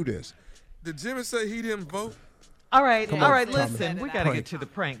to get through this. Did Jimmy say he didn't vote? All right, Come on, listen, we got to get to the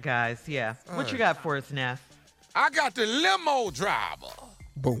prank, guys. Yeah. What you got for us, Neff? I got the limo driver.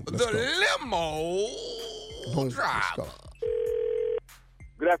 Boom, let's go. Limo driver.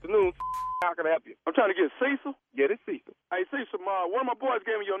 Good afternoon. How can I help you? I'm trying to get Cecil. Yeah, this Cecil. Hey, Cecil, one of my boys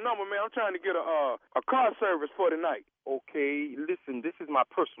gave me your number, man. I'm trying to get a car service for tonight. Okay, listen, this is my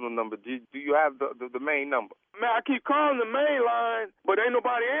personal number. Do you have the main number? Man, I keep calling the main line, but ain't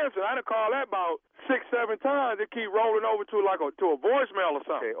nobody answering. I done called that about 6-7 times. It keep rolling over to to a voicemail or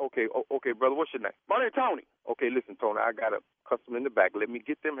something. Okay, brother. What's your name? My name's Tony. Okay, listen, Tony. I got a customer in the back. Let me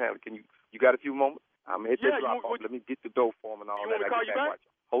get them handled. You got a few moments? I'm gonna hit the drop off. Let me get the dough for him and all that. You want me to call you back?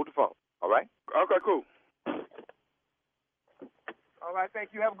 Hold the phone. All right. Okay, cool. All right.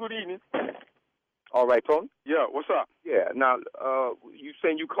 Thank you. Have a good evening. All right, Tony? Yeah, what's up? Yeah, now, you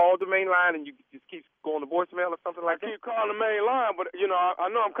saying you called the main line and you just keep going to voicemail or something like that? I keep calling the main line, but, I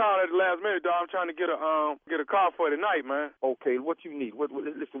know I'm calling at the last minute, dog. I'm trying to get a car for tonight, man. Okay, what you need?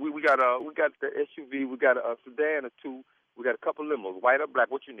 Listen, we got the SUV, we got a sedan or two, we got a couple limos, white or black.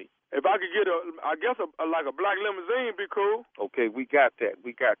 What you need? If I could get like a black limousine, be cool. Okay, we got that.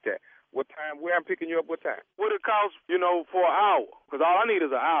 What time? Where I'm picking you up? What time? What it costs, for an hour? Because all I need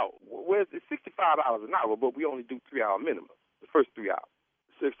is an hour. Well, it's $65 an hour, but we only do 3-hour minimum. The first 3 hours.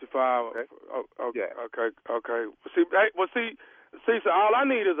 65. Okay. Yeah. Okay. See, so all I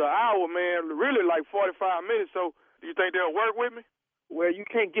need is an hour, man. Really, like 45 minutes. So, do you think they'll work with me? Well, you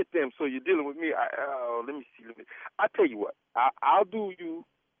can't get them, so you're dealing with me. Let me see. I tell you what. I'll do you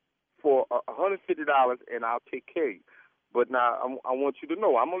for $150, and I'll take care of you. But now I want you to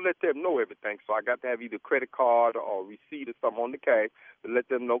know, I'm going to let them know everything. So I got to have either credit card or receipt or something on the cash to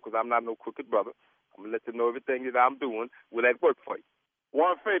let them know because I'm not no crooked brother. I'm going to let them know everything that I'm doing. Will that work for you?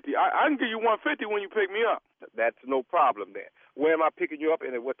 $150. I can give you $150 when you pick me up. That's no problem then. Where am I picking you up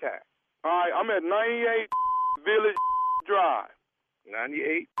and at what time? All right, I'm at 98 Village Drive.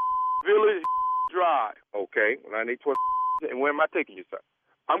 98 Village Drive. Okay, 98 and where am I taking you, sir?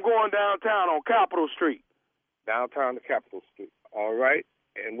 I'm going downtown on Capitol Street. Downtown to Capitol Street. All right.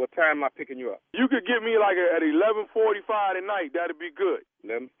 And what time am I picking you up? You could get me like at 11:45 tonight. That'd be good.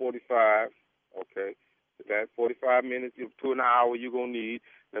 11:45. Okay. So that's 45 minutes. 2 an hour you're going to need.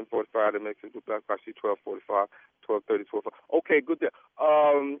 11:45. That makes it I see 12:45, 12:30, 12:45. Okay, good there.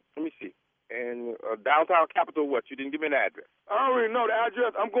 Let me see. And downtown Capitol, what? You didn't give me an address. I don't really know the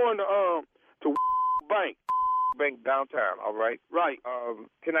address. I'm going to Bank. Bank downtown, all right? Right.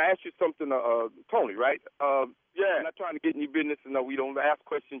 Can I ask you something, Tony, right? Yeah. I'm not trying to get in your business. No, we don't ask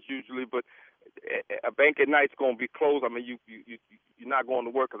questions usually, but a bank at night's going to be closed. I mean, you're not going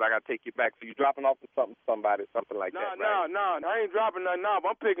to work because I got to take you back. So you're dropping off to somebody, something like that, right? No. I ain't dropping nothing off.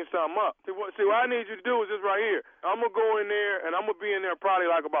 I'm picking something up. See, what I need you to do is this right here. I'm going to go in there, and I'm going to be in there probably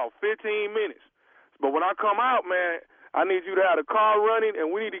like about 15 minutes. But when I come out, man, I need you to have the car running,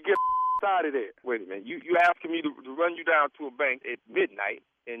 and we need to get out of there. Wait a minute. You asking me to run you down to a bank at midnight,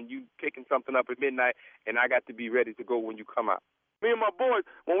 and you picking something up at midnight, and I got to be ready to go when you come out. Me and my boys,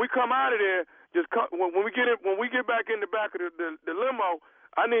 when we come out of there, when we get back in the back of the limo,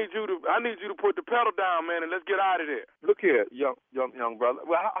 I need you to put the pedal down, man, and let's get out of there. Look here, young brother.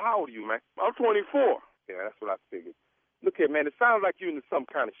 Well, how old are you, man? I'm 24. Yeah, that's what I figured. Look here, man. It sounds like you're into some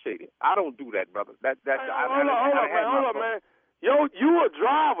kind of shady. I don't do that, brother. Hold up, man. Yo, you a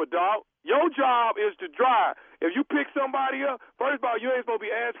driver, dog. Your job is to drive. If you pick somebody up, first of all, you ain't supposed to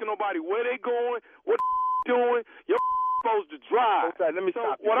be asking nobody where they going, what doing. You're supposed to drive. Okay, let me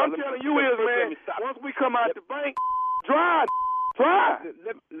stop you. What I'm telling you is, man, once we come out the bank, drive.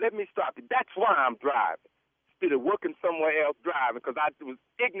 Let me stop you. That's why I'm driving. Instead of working somewhere else driving, because I was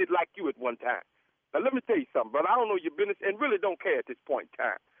ignorant like you at one time. Now, let me tell you something, brother. I don't know your business and really don't care at this point in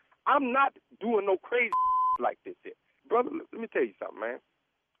time. I'm not doing no crazy like this here. Brother, let me tell you something, man.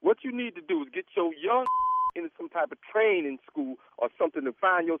 What you need to do is get your young into some type of training school or something to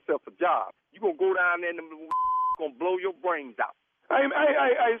find yourself a job. You're going to go down there and going to blow your brains out. Hey,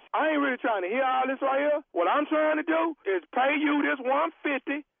 I ain't really trying to hear all this right here. What I'm trying to do is pay you this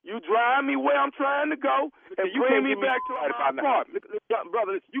 $150. You drive me where I'm trying to go, and you bring me back to my apartment.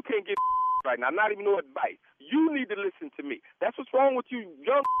 Brother, listen, you can't get right now, not even no advice. You need to listen to me. That's what's wrong with you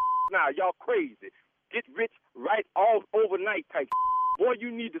young now. Y'all crazy. Get rich right all overnight type. Boy,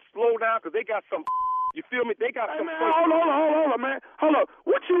 you need to slow down because they got some You feel me? They got Hey, some. man, hold on, man. Hold up.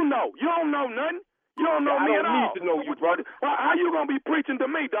 What you know? You don't know nothing. You don't know me at all. I don't need to know you, brother. How you gonna be preaching to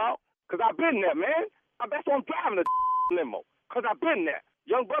me, dog? Because I've been there, man. That's why I'm driving a limo. Because I've been there.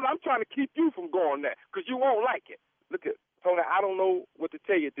 Young brother, I'm trying to keep you from going there because you won't like it. Look at Tony, I don't know what to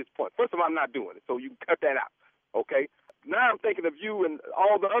tell you at this point. First of all, I'm not doing it, so you can cut that out, okay? Now I'm thinking of you and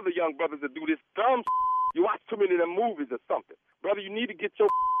all the other young brothers that do this dumb You watch too many of them movies or something. Brother, you need to get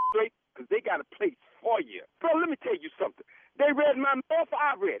your straight because they got a place for you. Bro, let me tell you something. They read my mail,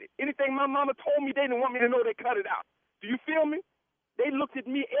 I read it. Anything my mama told me, they didn't want me to know, they cut it out. Do you feel me? They looked at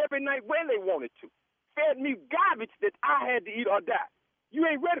me every night when they wanted to. Fed me garbage that I had to eat or die. You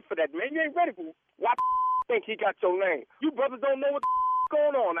ain't ready for that, man. You ain't ready for why think he got your name. You brothers don't know what's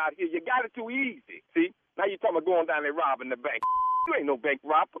going on out here. You got it too easy. See? Now you talking about going down there robbing the bank. You ain't no bank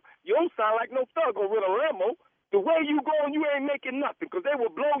robber. You don't sound like no thug or with a limo. The way you going, you ain't making nothing because they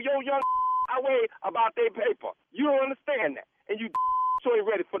will blow your young away about their paper. You don't understand that. And you so ain't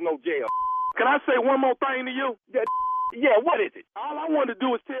ready for no jail. Can I say one more thing to you? Yeah, what is it? All I want to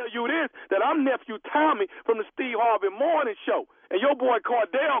do is tell you this, that I'm nephew Tommy from the Steve Harvey Morning Show. And your boy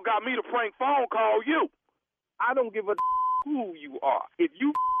Cordell got me to prank phone call you. I don't give a who you are. If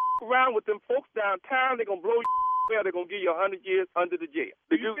you around with them folks downtown, they're going to blow you well, they're going to give you 100 years under the jail.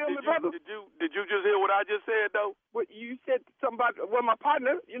 Did you feel me, brother? Did you just hear what I just said, though? Well, you said something about, well, my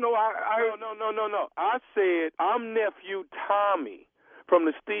partner, you know, I heard. No. I said I'm nephew Tommy from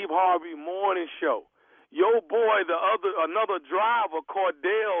the Steve Harvey Morning Show. Your boy, another driver,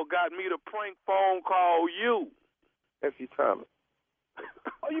 Cordell, got me to prank phone call you. Nephew Tommy.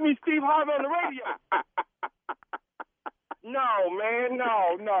 Oh, you mean Steve Harvey on the radio? No, man,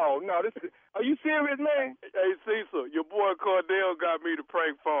 no. Are you serious, man? Hey, Cecil, your boy Cordell got me to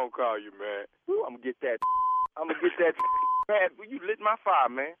prank phone call you, man. Ooh, I'm gonna get that. Man, you lit my fire,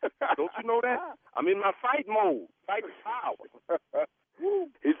 man. Don't you know that? I'm in my fight mode. Fight power.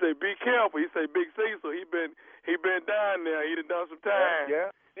 He say, be careful. He say, Big Cecil, he been down there. He done some time. Yeah,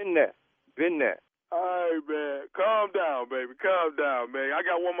 been there. All right, man. Calm down, baby. Calm down, man. I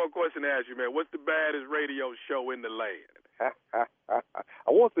got one more question to ask you, man. What's the baddest radio show in the land? I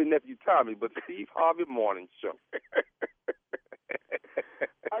won't say Nephew Tommy, but Steve Harvey Morning Show.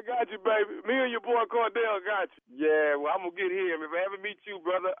 I got you, baby. Me and your boy Cordell got you. Yeah, well, I'm going to get him. If I ever meet you,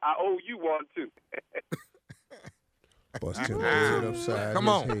 brother, I owe you one, too. Bust him head upside Come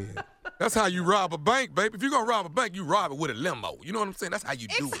his on. head. That's how you rob a bank, baby. If you're going to rob a bank, you rob it with a limo. You know what I'm saying? That's how you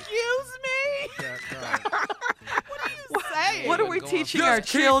do it. Excuse me? What are you saying? What are we teaching Just our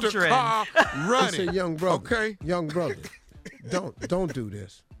keep children? the car running. Listen, young brother. Okay. Young brother. Don't do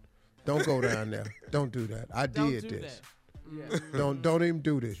this. Don't go down there. Don't do that. I did this. Yeah. Don't even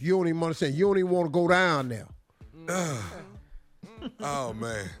do this. You don't even understand. You don't even want to go down there. Oh,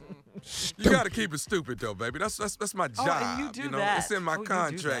 man. You got to keep it stupid, though, baby. That's my job. and you do that. It's in my You do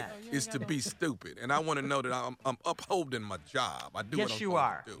contract that. is to be stupid. And I want to know that I'm upholding my job. I do what I'm Yes, you supposed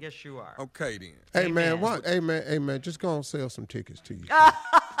are. to do. Yes, you are. Okay, then. Hey, man. What? Hey, man. Just go and sell some tickets to you.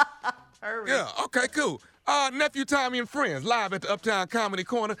 Hurry. Yeah, okay, cool. Nephew Tommy and Friends, live at the Uptown Comedy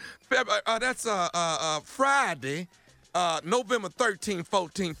Corner. That's Friday, November 13,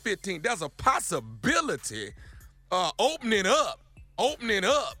 14, 15. There's a possibility opening up,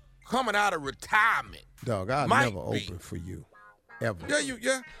 coming out of retirement. Dog, I'll Might never be. open for you. Ever.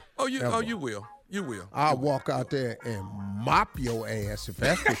 Yeah. Oh, Ever. you will. You will. I'll walk out there and mop your ass if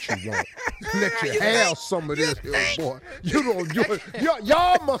that's what you want. Let you have some of this here, boy. You don't do it.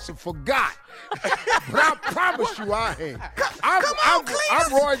 Y'all must have forgot. But I promise you I ain't.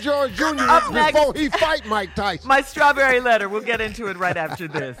 I'm Roy George Jr. Up before next. he fight Mike Tyson. My strawberry letter. We'll get into it right after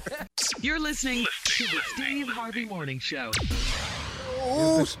this. You're listening to the Steve Harvey Morning Show.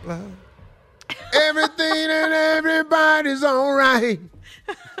 Ooh, everything and everybody's all right.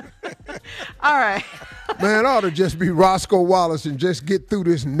 All right. Man, I ought to just be Roscoe Wallace and just get through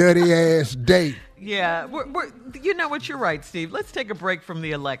this nutty ass date. Yeah, you know what? You're right, Steve. Let's take a break from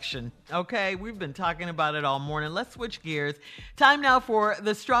the election, okay? We've been talking about it all morning. Let's switch gears. Time now for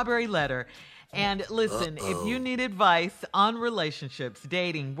the strawberry letter. And listen, if you need advice on relationships,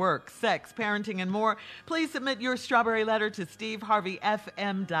 dating, work, sex, parenting, and more, please submit your strawberry letter to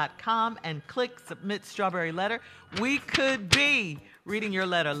steveharveyfm.com and click Submit Strawberry Letter. We could be reading your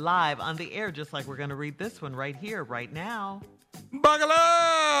letter live on the air, just like we're going to read this one right here, right now. Buckle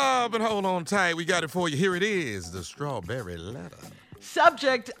up and hold on tight. We got it for you. Here it is, the strawberry letter.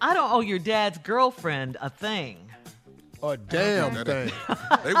 Subject, I don't owe your dad's girlfriend a thing. A damn thing.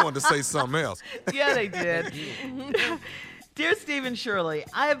 They wanted to say something else. Yeah, they did. Dear Stephen Shirley,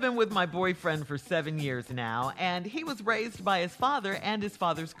 I have been with my boyfriend for 7 years now, and he was raised by his father, and his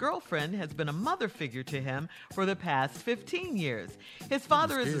father's girlfriend has been a mother figure to him for the past 15 years. His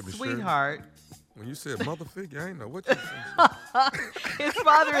father is a sweetheart. When you said mother figure, I ain't know what you said. His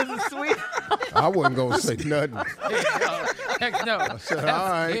father is a sweetheart. I wasn't going to say nothing. Heck no. I said, all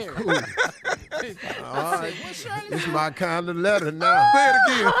right, cool. All right. This is my kind of letter now.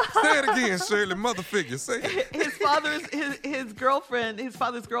 Say it again, Shirley. Mother figure. Say it. His father's girlfriend has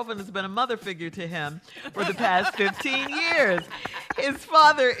been a mother figure to him for the past 15 years. His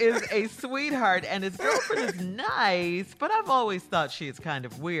father is a sweetheart and his girlfriend is nice, but I've always thought she is kind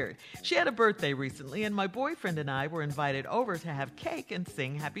of weird. She had a birthday recently and my boyfriend and I were invited over to have cake and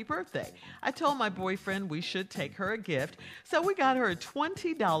sing happy birthday. I told my boyfriend we should take her a gift, so we got her a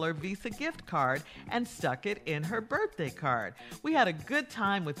 $20 Visa gift card and stuck it in her birthday card. We had a good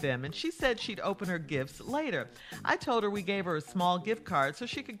time with them and she said she'd open her gifts later. I told her we gave her a small gift card so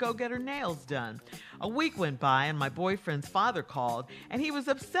she could go get her nails done. A week went by and my boyfriend's father called and he was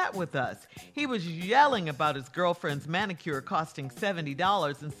upset with us. He was yelling about his girlfriend's manicure costing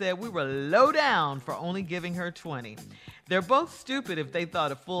 $70 and said we were low down for only giving her $20. They're both stupid if they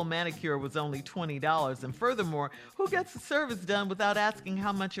thought a full manicure was only $20, and furthermore, who gets the service done without asking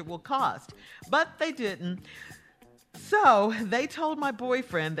how much it will cost? But they didn't. So they told my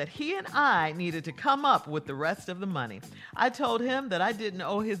boyfriend that he and I needed to come up with the rest of the money. I told him that I didn't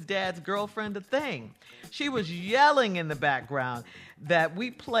owe his dad's girlfriend a thing. She was yelling in the background that we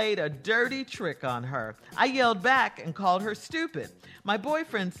played a dirty trick on her. I yelled back and called her stupid. My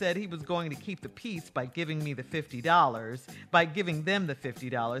boyfriend said he was going to keep the peace by giving them the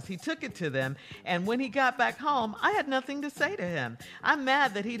 $50. He took it to them, and when he got back home, I had nothing to say to him. I'm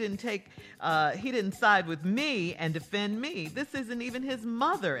mad that he didn't side with me and defend me. This isn't even his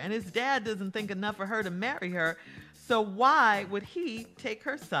mother, and his dad doesn't think enough of her to marry her. So why would he take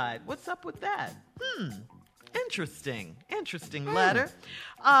her side? What's up with that? Interesting letter.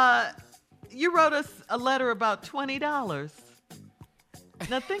 You wrote us a letter about $20.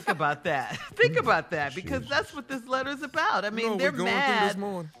 Now think about that. Because that's what this letter is about. I mean, they're mad.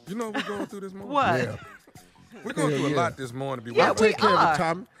 You know what we're going through this morning? What? Yeah. We're going through a lot this morning. I'll take care of it,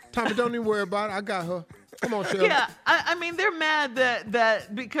 Tommy. Tommy, don't even worry about it. I got her. Come on, Shirley. Yeah, I mean, they're mad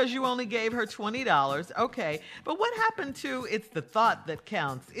that because you only gave her $20. Okay, but what happened to it's the thought that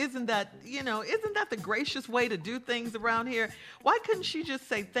counts? Isn't that the gracious way to do things around here? Why couldn't she just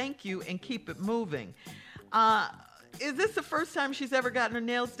say thank you and keep it moving? Is this the first time she's ever gotten her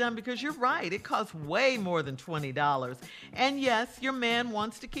nails done? Because you're right, it costs way more than $20. And yes, your man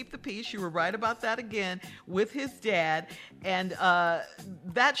wants to keep the peace. You were right about that again with his dad. And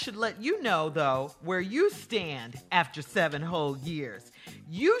that should let you know, though, where you stand after 7 whole years.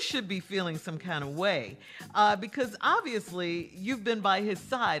 You should be feeling some kind of way because obviously you've been by his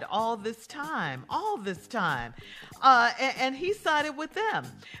side all this time. And he sided with them.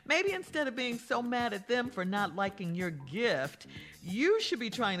 Maybe instead of being so mad at them for not liking your gift, you should be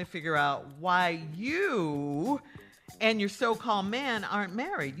trying to figure out why you and your so-called man aren't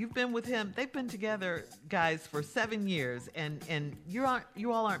married. You've been with him. They've been together, guys, for 7 years, and you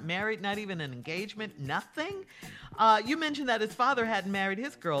all aren't married, not even an engagement, nothing. You mentioned that his father hadn't married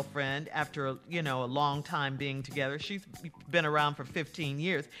his girlfriend after a long time being together. She's been around for 15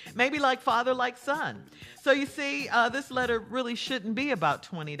 years. Maybe like father, like son. So you see, this letter really shouldn't be about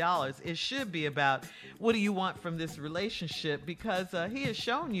 $20. It should be about what do you want from this relationship, because he has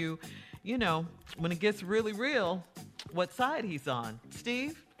shown you, when it gets really real, what side he's on.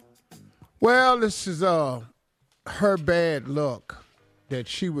 Steve? Well, this is her bad luck that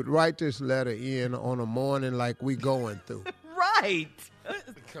she would write this letter in on a morning like we going through. Right.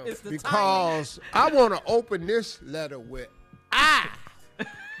 Because I want to open this letter with, I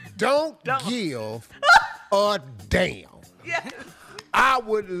don't give a damn. Yes. I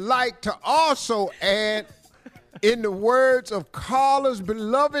would like to also add, in the words of Carla's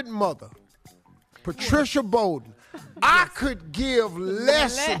beloved mother, Patricia Bowden, I could give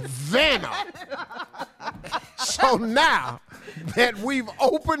less venom. So now that we've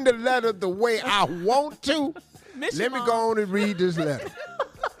opened the letter the way I want to, let me go on and read this letter.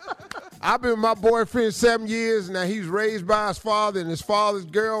 I've been with my boyfriend 7 years. Now he's raised by his father and his father's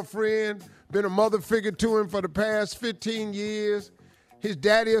girlfriend, been a mother figure to him for the past 15 years. His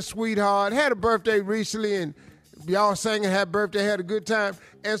daddy a sweetheart, had a birthday recently, and y'all sang and had birthday, had a good time.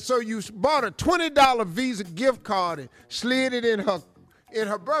 And so you bought a $20 Visa gift card and slid it in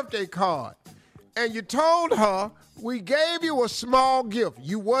her birthday card. And you told her, we gave you a small gift.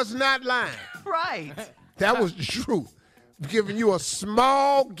 You was not lying. Right. That was the truth. Giving you a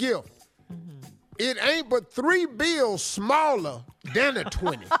small gift. It ain't but 3 bills smaller than a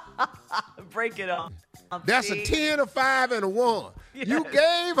 20. Break it up. That's a 10, a 5, and a 1. Yes. You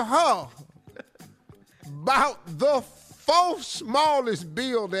gave her about the 4th smallest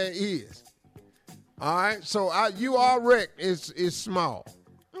bill there is. All right, so you are wrecked. It's small.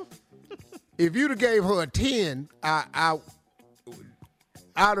 If you'd have gave her a 10, I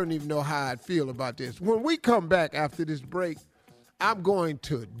don't even know how I'd feel about this. When we come back after this break, I'm going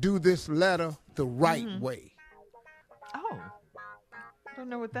to do this letter the right way. Oh, I don't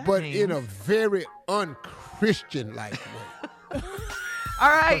know what that but means. In a very unchristian-like way. All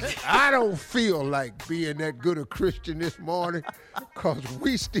right. I don't feel like being that good a Christian this morning because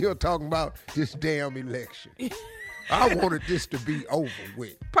we still talking about this damn election. I wanted this to be over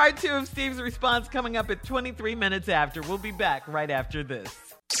with. Part 2 of Steve's response coming up at 23 minutes after. We'll be back right after this.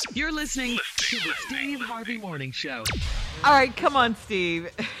 You're listening to the Steve Harvey Morning Show. All right, come on, Steve.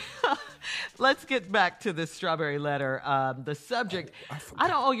 Let's get back to this strawberry letter. The subject, I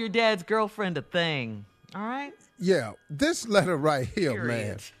don't owe your dad's girlfriend a thing. All right? Yeah, this letter right here,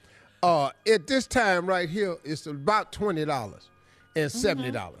 Period. man. At this time right here, it's about $20 and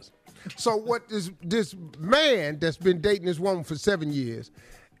 $70. So what this man that's been dating this woman for 7 years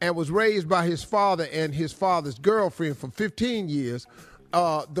and was raised by his father and his father's girlfriend for 15 years,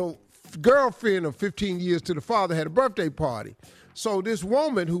 the girlfriend of 15 years to the father had a birthday party. So this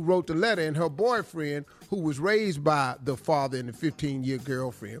woman who wrote the letter and her boyfriend, who was raised by the father and the 15-year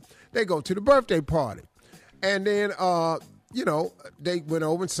girlfriend, they go to the birthday party. And then, they went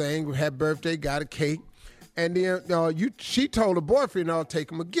over and sang, happy birthday, got a cake. And then she told her boyfriend I'll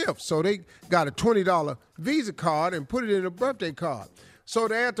take him a gift. So they got a $20 Visa card and put it in a birthday card. So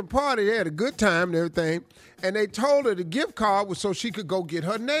they at the party, they had a good time and everything. And they told her the gift card was so she could go get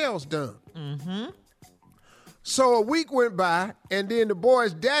her nails done. Mm-hmm. So a week went by, and then the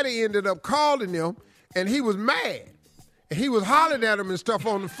boy's daddy ended up calling them, and he was mad. And he was hollering at him and stuff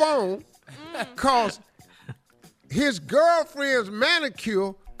on the phone because his girlfriend's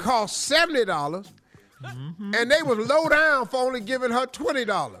manicure cost $70, and they was low down for only giving her $20.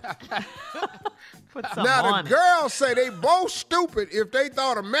 Now the girls say they both stupid if they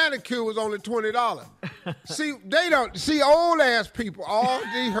thought a manicure was only $20. See old ass people. All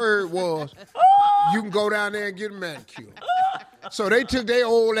they heard was you can go down there and get a manicure. So they took their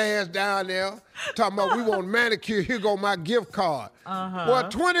old ass down there talking about we want a manicure. Here go my gift card. Well,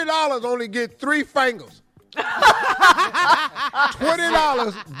 $20 only get 3 fingers.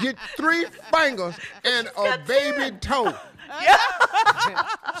 $20 get 3 fingers and a baby toe.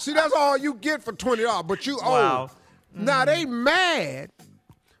 See, that's all you get for $20, but you owe. Now they mad,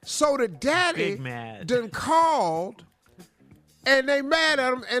 so the daddy done called, and they mad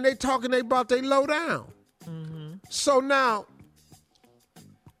at him, and they talking about they low down. So now,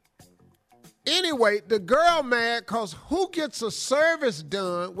 anyway, the girl mad because who gets a service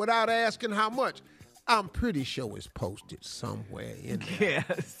done without asking how much? I'm pretty sure it's posted somewhere in there.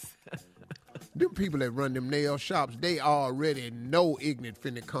 Yes. Them people that run them nail shops, they already know ignorant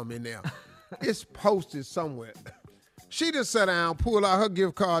finna come in there. It's posted somewhere. She just sat down, pulled out her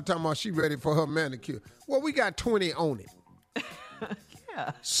gift card, talking about she ready for her manicure. Well, we got 20 on it.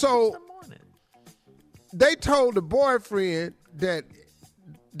 Yeah. So they told the boyfriend that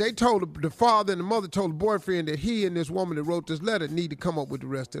the father and the mother told the boyfriend that he and this woman that wrote this letter need to come up with the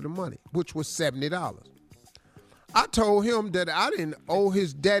rest of the money, which was $70. I told him that I didn't owe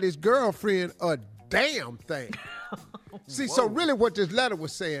his daddy's girlfriend a damn thing. See, so really what this letter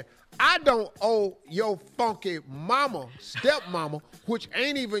was saying, I don't owe your funky mama, stepmama, which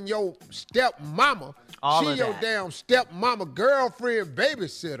ain't even your stepmama. She your damn stepmama, girlfriend,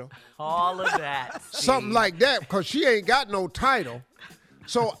 babysitter. All of that. Something like that, because she ain't got no title.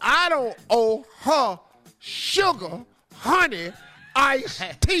 So I don't owe her sugar, honey, iced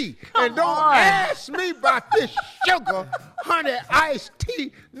tea. And don't ask me about this sugar, honey, iced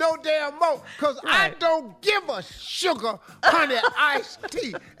tea no damn more. Because I don't give a sugar, honey, iced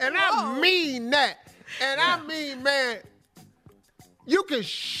tea. And I mean that. And I mean, man, you can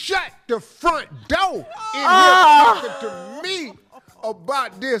shut the front door in here talking to me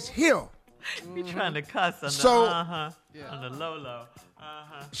about this here. You trying to cuss on the on the low.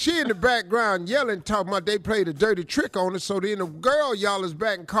 She in the background yelling, talking about they played a dirty trick on her, so then the girl yells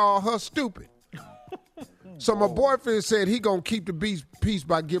back and call her stupid. So my boyfriend said he gonna keep the peace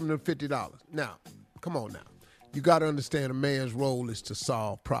by giving her $50. Now, come on now. You gotta understand a man's role is to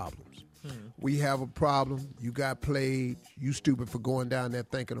solve problems. We have a problem, you got played, you stupid for going down there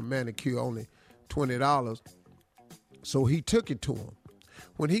thinking a manicure only $20. So he took it to him.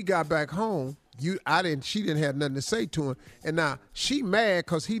 When he got back home, She didn't have nothing to say to him. And now she mad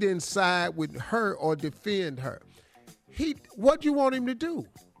because he didn't side with her or defend her. What do you want him to do?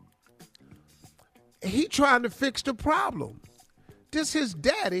 He trying to fix the problem. This his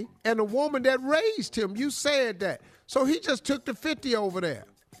daddy and the woman that raised him. You said that. So he just took the 50 over there.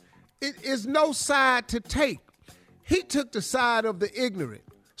 It is no side to take. He took the side of the ignorant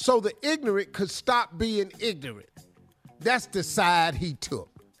so the ignorant could stop being ignorant. That's the side he took.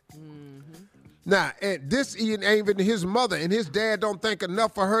 Mm-hmm. Now, and this ain't even his mother, and his dad don't think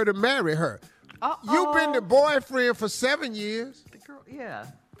enough for her to marry her. You've been the boyfriend for 7 years. The girl, yeah.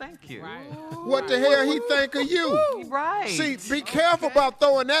 Thank you. Right. What the hell he think of you? Right. See, be careful about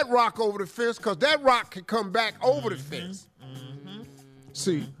throwing that rock over the fence, because that rock can come back over the fence. Mm-hmm.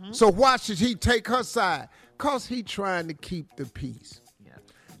 See, so why should he take her side? Because he trying to keep the peace. Yeah.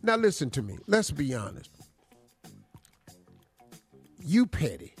 Now listen to me. Let's be honest. You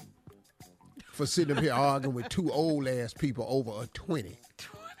petty for sitting up here arguing with two old-ass people over a 20.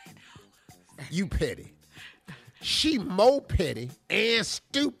 You petty. She more petty and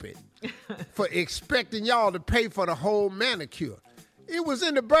stupid for expecting y'all to pay for the whole manicure. It was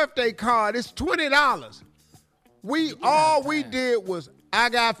in the birthday card. It's $20. All we did was, I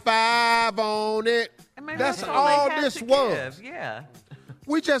got 5 on it. That's all this was. Give. Yeah.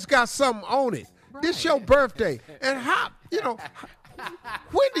 We just got something on it. Right. This your birthday. And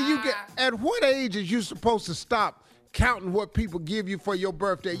when do you at what age is you supposed to stop counting what people give you for your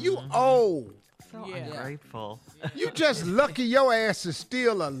birthday? You old. So ungrateful. You just lucky your ass is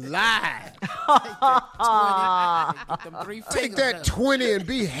still alive. Take that 20 and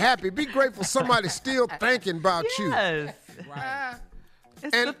be happy. Be grateful somebody's still thinking about you. Yes. Right.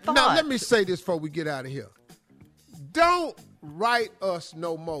 And now let me say this before we get out of here. Don't write us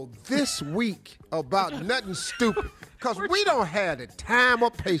no more this week about nothing stupid. Because we don't have the time or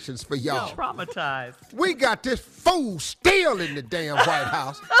patience for y'all. Traumatized. We got this fool still in the damn White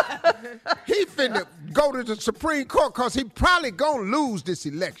House. He finna go to the Supreme Court because he probably gonna lose this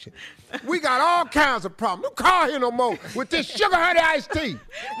election. We got all kinds of problems. Don't call here no more with this sugar honey iced tea.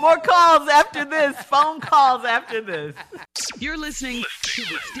 More calls after this. Phone calls after this. You're listening to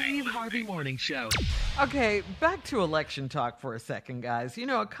the Steve Harvey Morning Show. Okay, back to election talk for a second, guys. You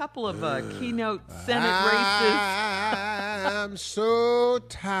know, a couple of keynote Senate races. I'm so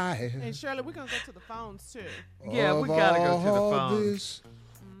tired. And Shirley, we're going to go to the phones, too. Yeah, we got to go to the phones.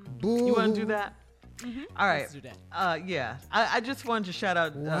 You want to do that? Mm-hmm. All right. Let's do that. Yeah. I just wanted to shout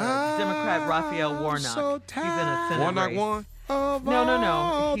out Democrat Raphael Warnock. So he's in a Senate Warnock race. won?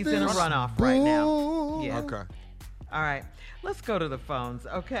 No. He's in a runoff right now. Yeah. Okay. All right. Let's go to the phones,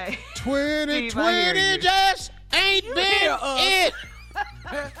 okay? 2020 just ain't been it.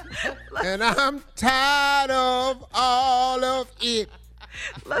 And I'm tired of all of it.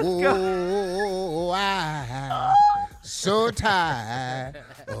 Let's go. I'm so tired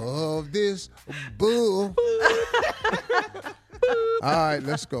of this bull. All right,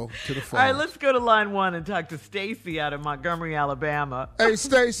 let's go to the phone. All right, let's go to line 1 and talk to Stacy out of Montgomery, Alabama. Hey,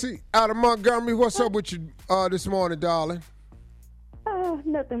 Stacy, out of Montgomery, what's up with you this morning, darling?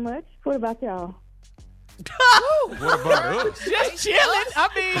 Nothing much. What about y'all? What about us? Just chilling. I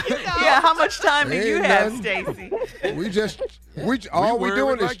mean, you know. Yeah, how much time do you have, nothing. Stacy? All we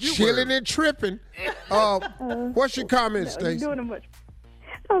doing is like chilling and tripping. What's your comment, Stacy? Doing much.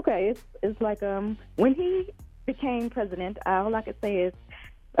 Okay, it's like when he became president, all I could say is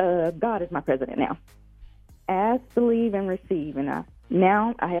God is my president now. Ask, believe, and receive. And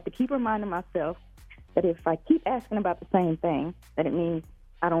now I have to keep reminding myself that if I keep asking about the same thing, that it means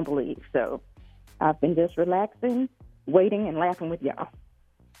I don't believe. So I've been just relaxing, waiting, and laughing with y'all.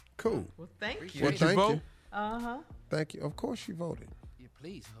 Cool. Well, thank you. Well, thank you. Uh-huh. Thank you. Of course she voted. Yeah,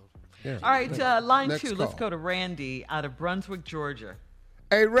 please vote. Yeah. All right, line Next 2. call. Let's go to Randy out of Brunswick, Georgia.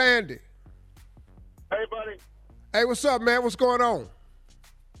 Hey, Randy. Hey, buddy. Hey, what's up, man? What's going on?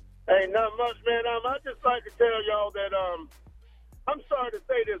 Hey, not much, man. I just like to tell y'all that I'm sorry to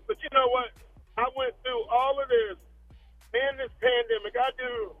say this, but you know what? I went through all of this in this pandemic. I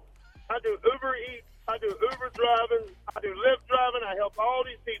do Uber Eats, I do Uber driving, I do Lyft driving. I help all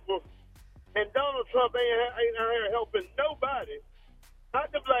these people, and Donald Trump ain't out here helping nobody.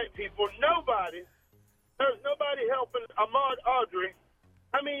 Not the black people, nobody. There's nobody helping Ahmaud Arbery.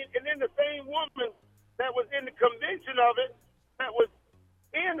 I mean, and then the same woman that was in the convention of it, that was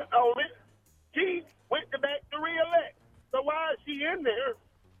in on it, she went back to re-elect. So why is she in there?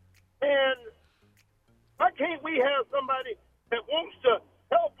 And why can't we have somebody that wants to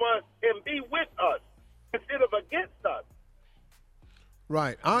help us and be with us instead of against us?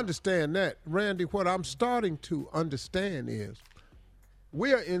 Right. I understand that. Randy, what I'm starting to understand is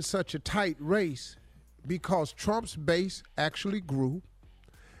we are in such a tight race because Trump's base actually grew.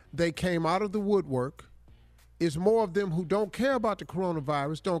 They came out of the woodwork. It's more of them who don't care about the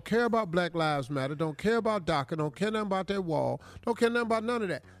coronavirus, don't care about Black Lives Matter, don't care about DACA, don't care nothing about that wall, don't care nothing about none of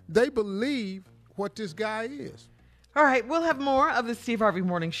that. They believe what this guy is. All right, we'll have more of the Steve Harvey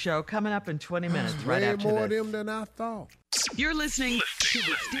Morning Show coming up in 20 minutes right after Way more this. of them than I thought. You're listening to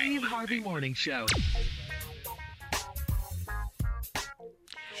the Steve Harvey Morning Show.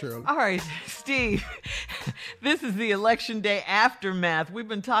 Shirley. All right, Steve, this is the election day aftermath. We've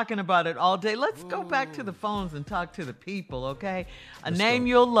been talking about it all day. Let's go back to the phones and talk to the people, okay? A name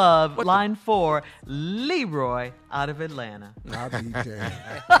you'll love, line 4, Leroy out of Atlanta. I'll be damned.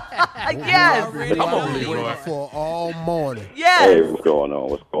 Yes. Come on, Leroy. For all morning. Yes. Hey, what's going on?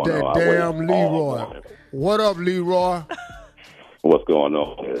 What's going That on? damn Leroy. What up, Leroy? What's going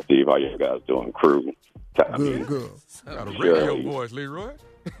on, Steve? How you guys doing, crew? Good, good. Got a radio voice, Leroy.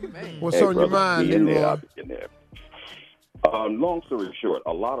 What's Hey, on your brother, mind, be in there, Leroy? I'll be in there. Long story short,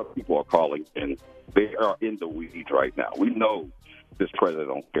 a lot of people are calling, and they are in the weeds right now. We know this president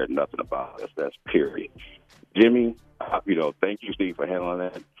don't care nothing about us. That's period. Jimmy, thank you, Steve, for handling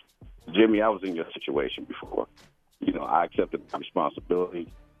that. Jimmy, I was in your situation before. I accepted my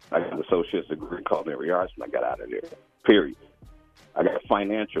responsibility. I got an associate's degree, culinary arts, and I got out of there. Period. I got a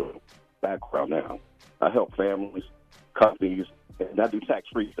financial background now. I help families, companies, and I do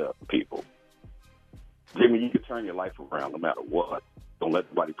tax-free stuff for people. Jimmy, you can turn your life around no matter what. Don't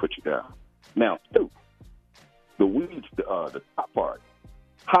let nobody put you down. Now, two, the weeds, the top part.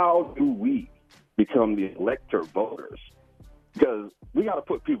 How do we become the elector voters? Because we got to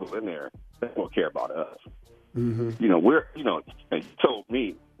put people in there that don't care about us. Mm-hmm. And you told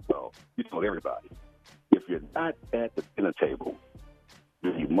me, well, you told everybody, if you're not at the dinner table,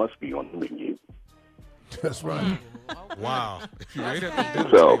 then you must be on the menu. That's right. Wow. If you ain't at the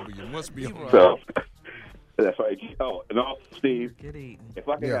dinner table, you must be on. So, that's right. Oh, and also, Steve, if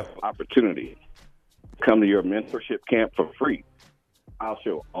I could have an opportunity to come to your mentorship camp for free, I'll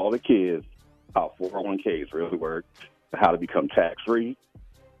show all the kids how 401ks really work, how to become tax-free,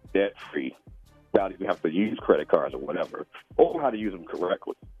 debt-free, without even have to use credit cards or whatever, or how to use them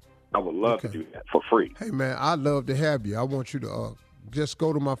correctly. I would love to do that for free. Hey, man, I'd love to have you. I want you to just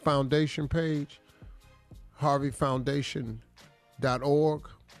go to my foundation page, HarveyFoundation.org,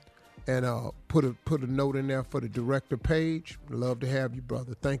 and put a note in there for the director page. Love to have you,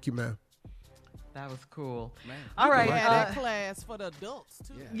 brother. Thank you, man. That was cool. Man. All right. We had that class for the adults,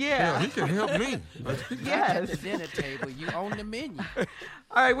 too. Yeah. He can help me. Yes. At the dinner table, you own the menu.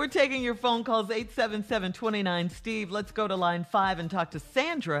 All right, we're taking your phone calls, 877-29-STEVE. Let's go to line 5 and talk to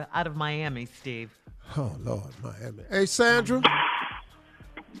Sandra out of Miami, Steve. Oh, Lord, Miami. Hey, Sandra.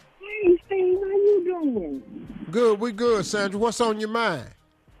 Hey, Steve, how you doing? Good, we good, Sandra. What's on your mind?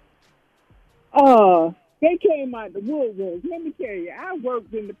 They came out the woodwork. Let me tell you, I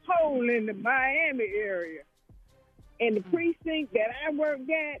worked in the poll in the Miami area. And the precinct that I worked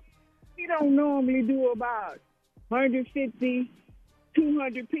at, we don't normally do about 150,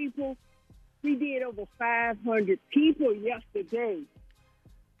 200 people. We did over 500 people yesterday.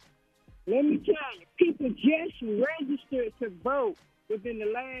 Let me tell you, people just registered to vote within the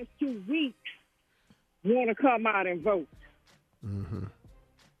last 2 weeks want to come out and vote. Mm-hmm.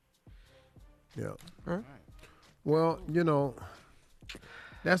 Yeah. Well,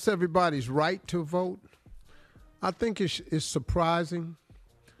 that's everybody's right to vote. I think it's surprising,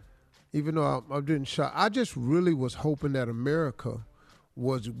 even though I didn't shock. I just really was hoping that America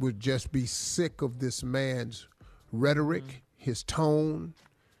would just be sick of this man's rhetoric, his tone,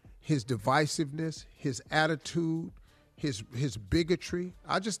 his divisiveness, his attitude, his bigotry.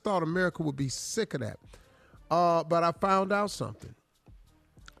 I just thought America would be sick of that. But I found out something.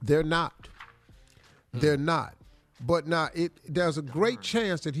 They're not. They're not. But now there's a great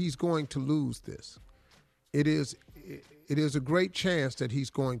chance that he's going to lose this. It is a great chance that he's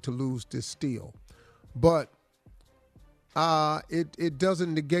going to lose this still. But it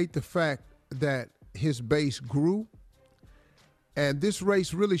doesn't negate the fact that his base grew. And this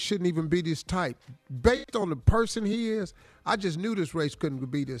race really shouldn't even be this tight. Based on the person he is, I just knew this race couldn't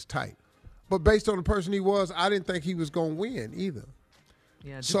be this tight. But based on the person he was, I didn't think he was going to win either.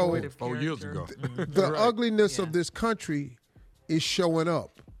 Yeah, so 4 years ago. The ugliness of this country is showing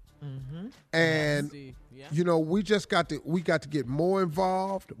up. Mm-hmm. And we just got to get more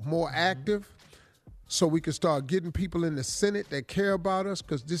involved, more active, so we can start getting people in the Senate that care about us,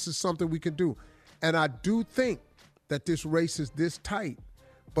 because this is something we can do. And I do think that this race is this tight,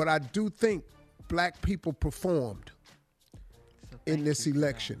 but I do think black people performed in this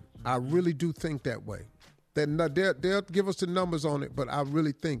election. I really do think that way. They'll give us the numbers on it, but I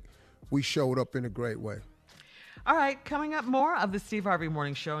really think we showed up in a great way. All right, coming up, more of the Steve Harvey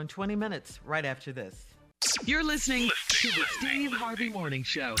Morning Show in 20 minutes, right after this. You're listening to the Steve Harvey Morning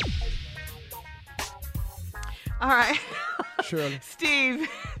Show. All right. Shirley. Steve.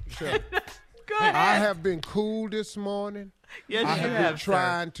 Shirley. Go ahead. I have been cool this morning. Yes, I you have have, been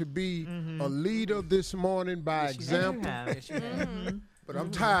trying to be a leader this morning by example. But I'm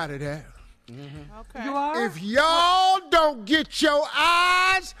tired of that. Okay. You are? If y'all don't get your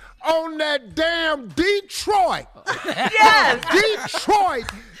eyes on that damn Detroit, Yes. Detroit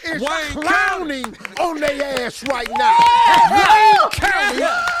is Wayne clowning on their ass right now. Wayne County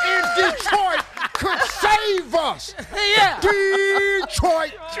in Detroit could save us.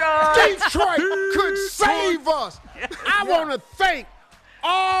 Detroit could save us. I want to thank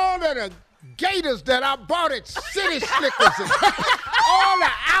all of the Gators that I bought at City Slickers and all the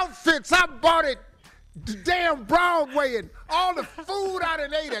outfits I bought at the damn Broadway and all the food I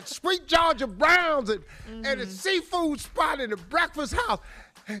done ate at Sweet Georgia Brown's and the seafood spot and the breakfast house.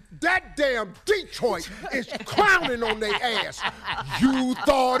 That damn Detroit is clowning on their ass. You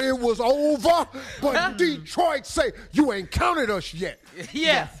thought it was over, but Detroit say you ain't counted us yet.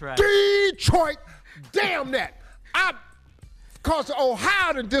 Yeah. That's right. Detroit, damn that. Because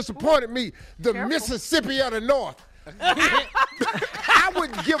Ohio done disappointed me, the Mississippi of the North. I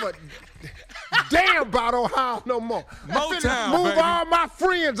wouldn't give a damn about Ohio no more. Motown, Move baby. all my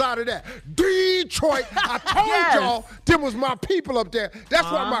friends out of that. Detroit, I told y'all, them was my people up there. That's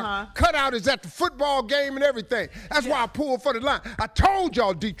why my cutout is at the football game and everything. That's why I pulled for the line. I told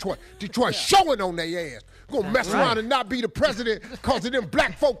y'all Detroit showing on their ass. Gonna mess around and not be the president because of them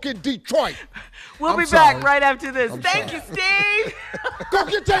black folk in Detroit. We'll be sorry. back right after this. I'm Thank sorry. you, Steve. Go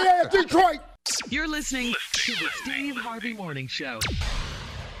get your ass, Detroit. You're listening to the Steve Harvey Morning Show.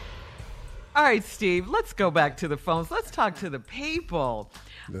 All right, Steve, let's go back to the phones. Let's talk to the people.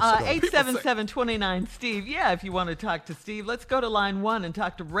 877-29-STEVE. Yeah, if you want to talk to Steve, let's go to line 1 and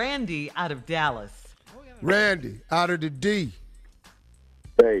talk to Randy out of Dallas. Randy, out of the D.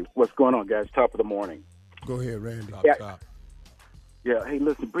 Hey, what's going on, guys? Top of the morning. Go ahead, Randy. Yeah. Hey,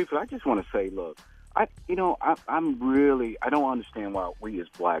 listen, briefly, I just want to say, look, I don't understand why we as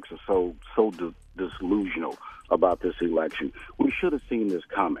blacks are so disillusional about this election. We should have seen this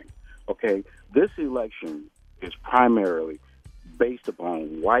coming. Okay, this election is primarily based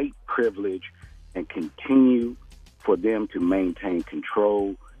upon white privilege and continue for them to maintain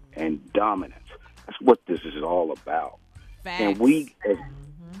control and dominance. That's what this is all about. Facts. And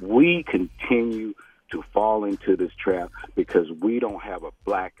we continue to fall into this trap because we don't have a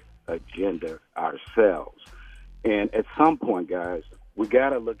black agenda ourselves. And at some point, guys, we got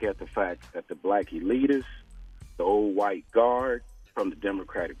to look at the fact that the black elitists, the old white guard from the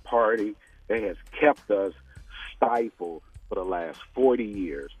Democratic Party, they has kept us stifled for the last 40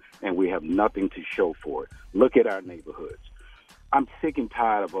 years, and we have nothing to show for it. Look at our neighborhoods. I'm sick and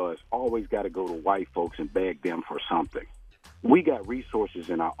tired of us always got to go to white folks and beg them for something. We got resources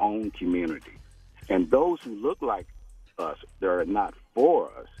in our own community. And those who look like us, that are not for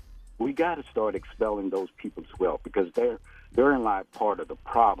us, we got to start expelling those people as well because they're in line part of the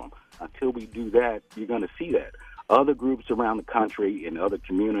problem. Until we do that, you're going to see that. Other groups around the country and other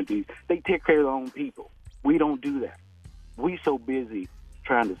communities, they take care of their own people. We don't do that. We so busy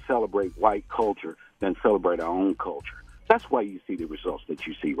trying to celebrate white culture than celebrate our own culture. That's why you see the results that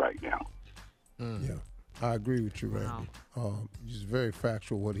you see right now. Yeah, I agree with you, Randy. It's very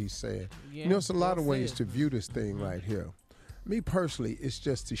factual what he's saying. Yeah, you know, it's a lot of well ways said. to view this thing right here. Me personally, it's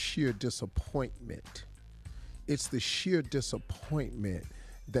just the sheer disappointment. It's the sheer disappointment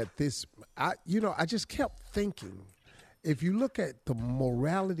that I just kept thinking, if you look at the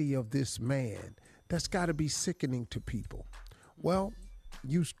morality of this man, that's got to be sickening to people. Well,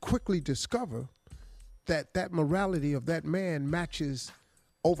 you quickly discover that morality of that man matches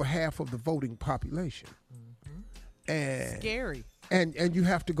over half of the voting population. And Scary. And you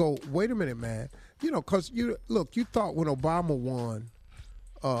have to go, wait a minute, man. You know, because you thought when Obama won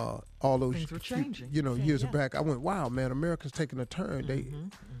all those Things were changing. years back, I went, wow, man, America's taking a turn.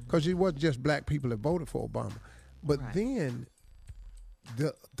 Because it wasn't just black people that voted for Obama. But then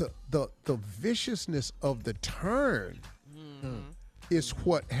the viciousness of the turn is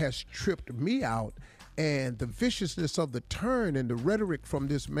what has tripped me out. And the viciousness of the turn and the rhetoric from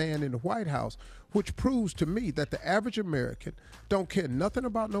this man in the White House, which proves to me that the average American don't care nothing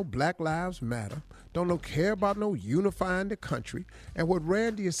about no Black Lives Matter, don't care about no unifying the country. And what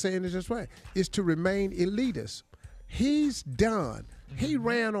Randy is saying is just right, is to remain elitist. He's done. He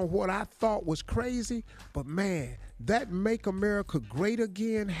ran on what I thought was crazy, but man, that Make America Great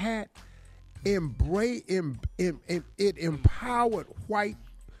Again hat it empowered white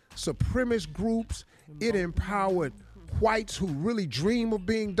supremacist groups. It empowered whites who really dream of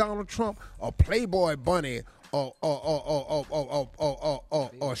being Donald Trump, a Playboy bunny, a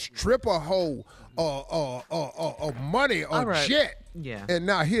stripper hoe, a money, a jet. Yeah. And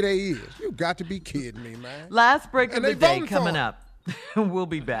now here they is. You got to be kidding me, man. Last break of And the they day voting coming for it. up. We'll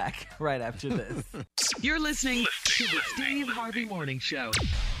be back right after this. You're listening to the Steve Harvey Morning Show.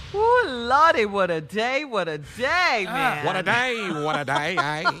 Ooh, Lottie, what a day, man. What a day, what a day.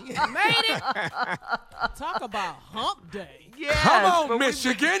 Made it. Talk about hump day. Yes, Come but on, we-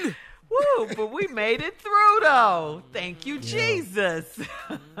 Michigan. Woo, but we made it through, though. Thank you, Jesus.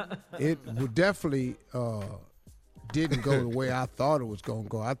 It would definitely didn't go the way I thought it was going to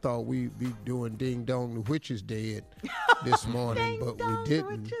go. I thought we'd be doing Ding Dong, the Witch is Dead this morning, but we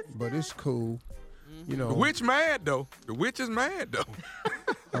didn't. But it's cool. You know. The witch mad, though. The witch is mad, though.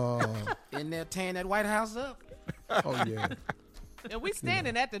 In there tearing that White House up. Oh, yeah. And we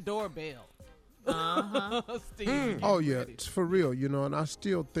standing at the doorbell. Steve. Oh, yeah. It's for real, you know, and I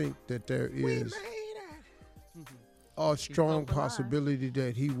still think that there is a strong possibility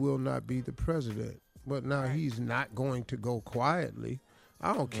that he will not be the president. But now he's not going to go quietly.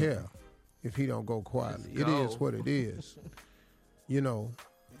 I don't care if he don't go quietly. It is what it is. You know,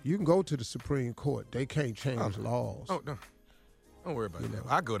 you can go to the Supreme Court. They can't change laws. Oh, no. Don't worry about that.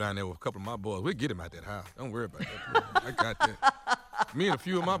 I go down there with a couple of my boys. We'll get him out that house. Don't worry about that. I got that. Me and a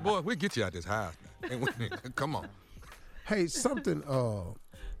few of my boys, we'll get you out this house. Man. Come on. Hey, something, a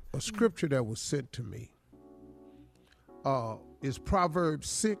scripture that was sent to me is Proverbs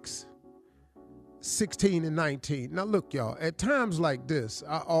 6:16 and 19. Now, look, y'all, at times like this,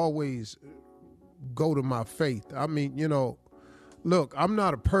 I always go to my faith. I mean, you know, look, I'm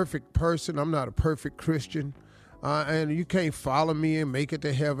not a perfect person. I'm not a perfect Christian. And you can't follow me and make it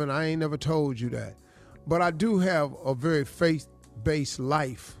to heaven. I ain't never told you that. But I do have a very faith-based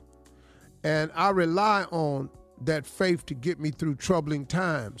life. And I rely on that faith to get me through troubling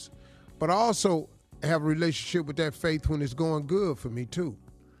times. But I also have a relationship with that faith when it's going good for me, too.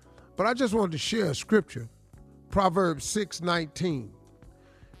 But I just wanted to share a scripture, Proverbs 6:19.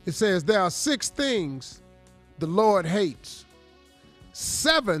 It says, there are 6 things the Lord hates,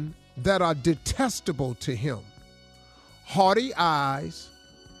 7 that are detestable to him. Haughty eyes,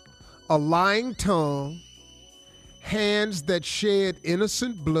 a lying tongue, hands that shed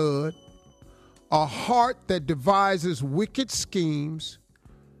innocent blood, a heart that devises wicked schemes,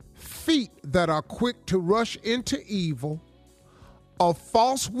 feet that are quick to rush into evil, a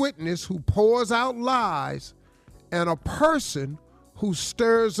false witness who pours out lies, and a person who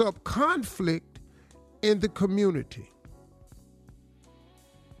stirs up conflict in the community.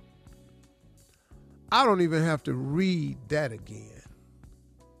 I don't even have to read that again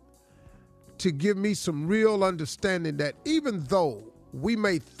to give me some real understanding that even though we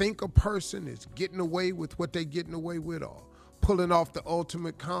may think a person is getting away with what they're getting away with or pulling off the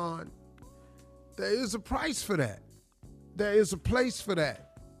ultimate con, there is a price for that. There is a place for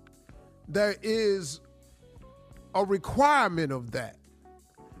that. There is a requirement of that.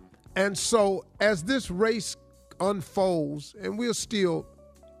 And so as this race unfolds, and we're still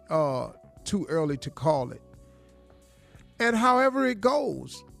too early to call it, and however it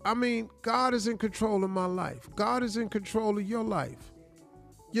goes, I mean, God is in control of my life. God is in control of your life.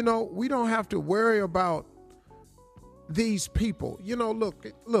 You know, we don't have to worry about these people. You know, look,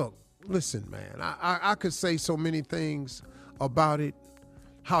 listen, man, I could say so many things about it,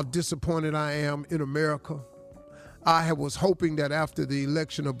 how disappointed I am in America. I was hoping that after the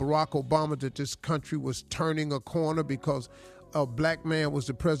election of Barack Obama that this country was turning a corner because a black man was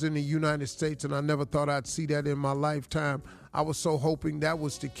the president of the United States, and I never thought I'd see that in my lifetime. I was so hoping that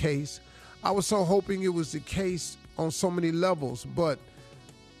was the case. I was so hoping it was the case on so many levels, but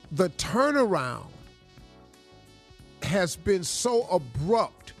the turnaround has been so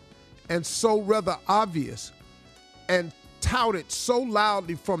abrupt and so rather obvious and touted so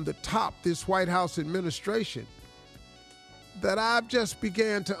loudly from the top, this White House administration, that I've just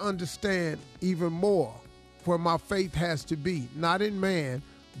began to understand even more where my faith has to be, not in man,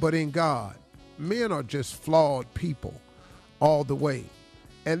 but in God. Men are just flawed people all the way.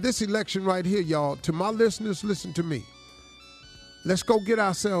 And this election right here, y'all, to my listeners, listen to me. Let's go get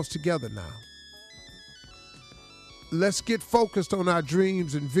ourselves together now. Let's get focused on our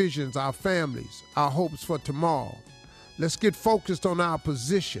dreams and visions, our families, our hopes for tomorrow. Let's get focused on our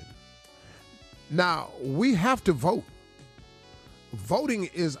position. Now, we have to vote. Voting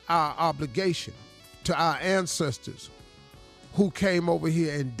is our obligation to our ancestors who came over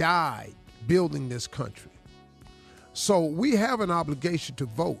here and died building this country. So we have an obligation to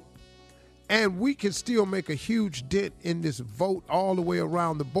vote. And we can still make a huge dent in this vote all the way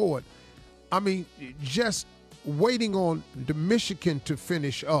around the board. I mean, just waiting on the Michigan to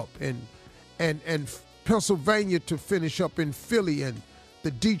finish up and Pennsylvania to finish up in Philly and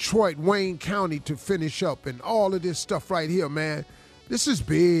the Detroit, Wayne County to finish up and all of this stuff right here, man. This is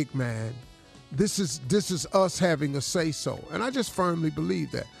big, man. This is us having a say-so. And I just firmly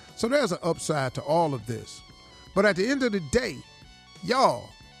believe that. So there's an upside to all of this. But at the end of the day, y'all,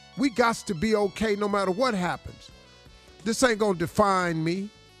 we got to be okay no matter what happens. This ain't going to define me.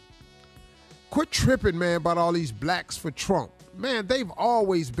 Quit tripping, man, about all these blacks for Trump. Man, they've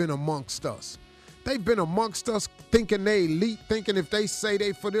always been amongst us. They've been amongst us thinking they elite, thinking if they say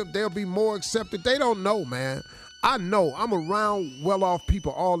they for them, they'll be more accepted. They don't know, man. I know. I'm around well-off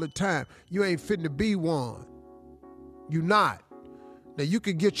people all the time. You ain't fitting to be one. You not. Now, you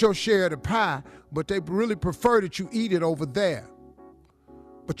can get your share of the pie, but they really prefer that you eat it over there.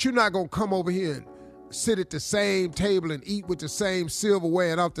 But you're not going to come over here and sit at the same table and eat with the same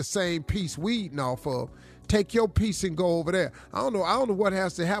silverware and off the same piece we eating off of. Take your piece and go over there. I don't know what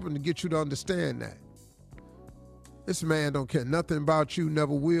has to happen to get you to understand that. This man don't care nothing about you,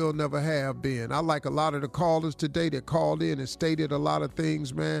 never will, never have been. I like a lot of the callers today that called in and stated a lot of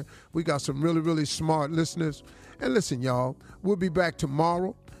things, man. We got some really, really smart listeners. And listen, y'all, we'll be back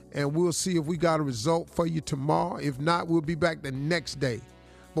tomorrow, and we'll see if we got a result for you tomorrow. If not, we'll be back the next day.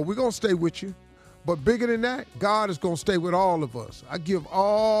 But we're going to stay with you. But bigger than that, God is going to stay with all of us. I give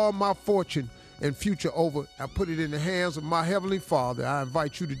all my fortune and future over. I put it in the hands of my Heavenly Father. I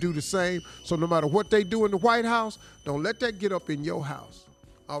invite you to do the same. So no matter what they do in the White House, don't let that get up in your house.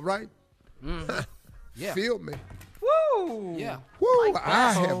 All right? Mm-hmm. Yeah. Feel me? Woo! Yeah. Woo! Like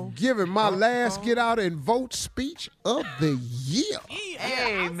I have given my last get out and vote speech of the year.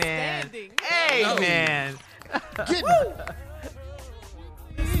 Amen. Amen. Get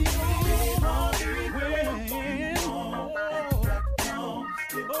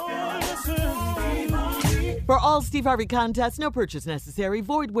For all Steve Harvey contests, no purchase necessary,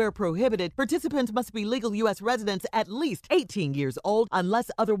 void where prohibited. Participants must be legal U.S. residents at least 18 years old unless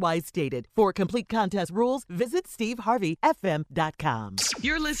otherwise stated. For complete contest rules, visit SteveHarveyFM.com.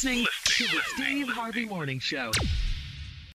 You're listening to the Steve Harvey Morning Show.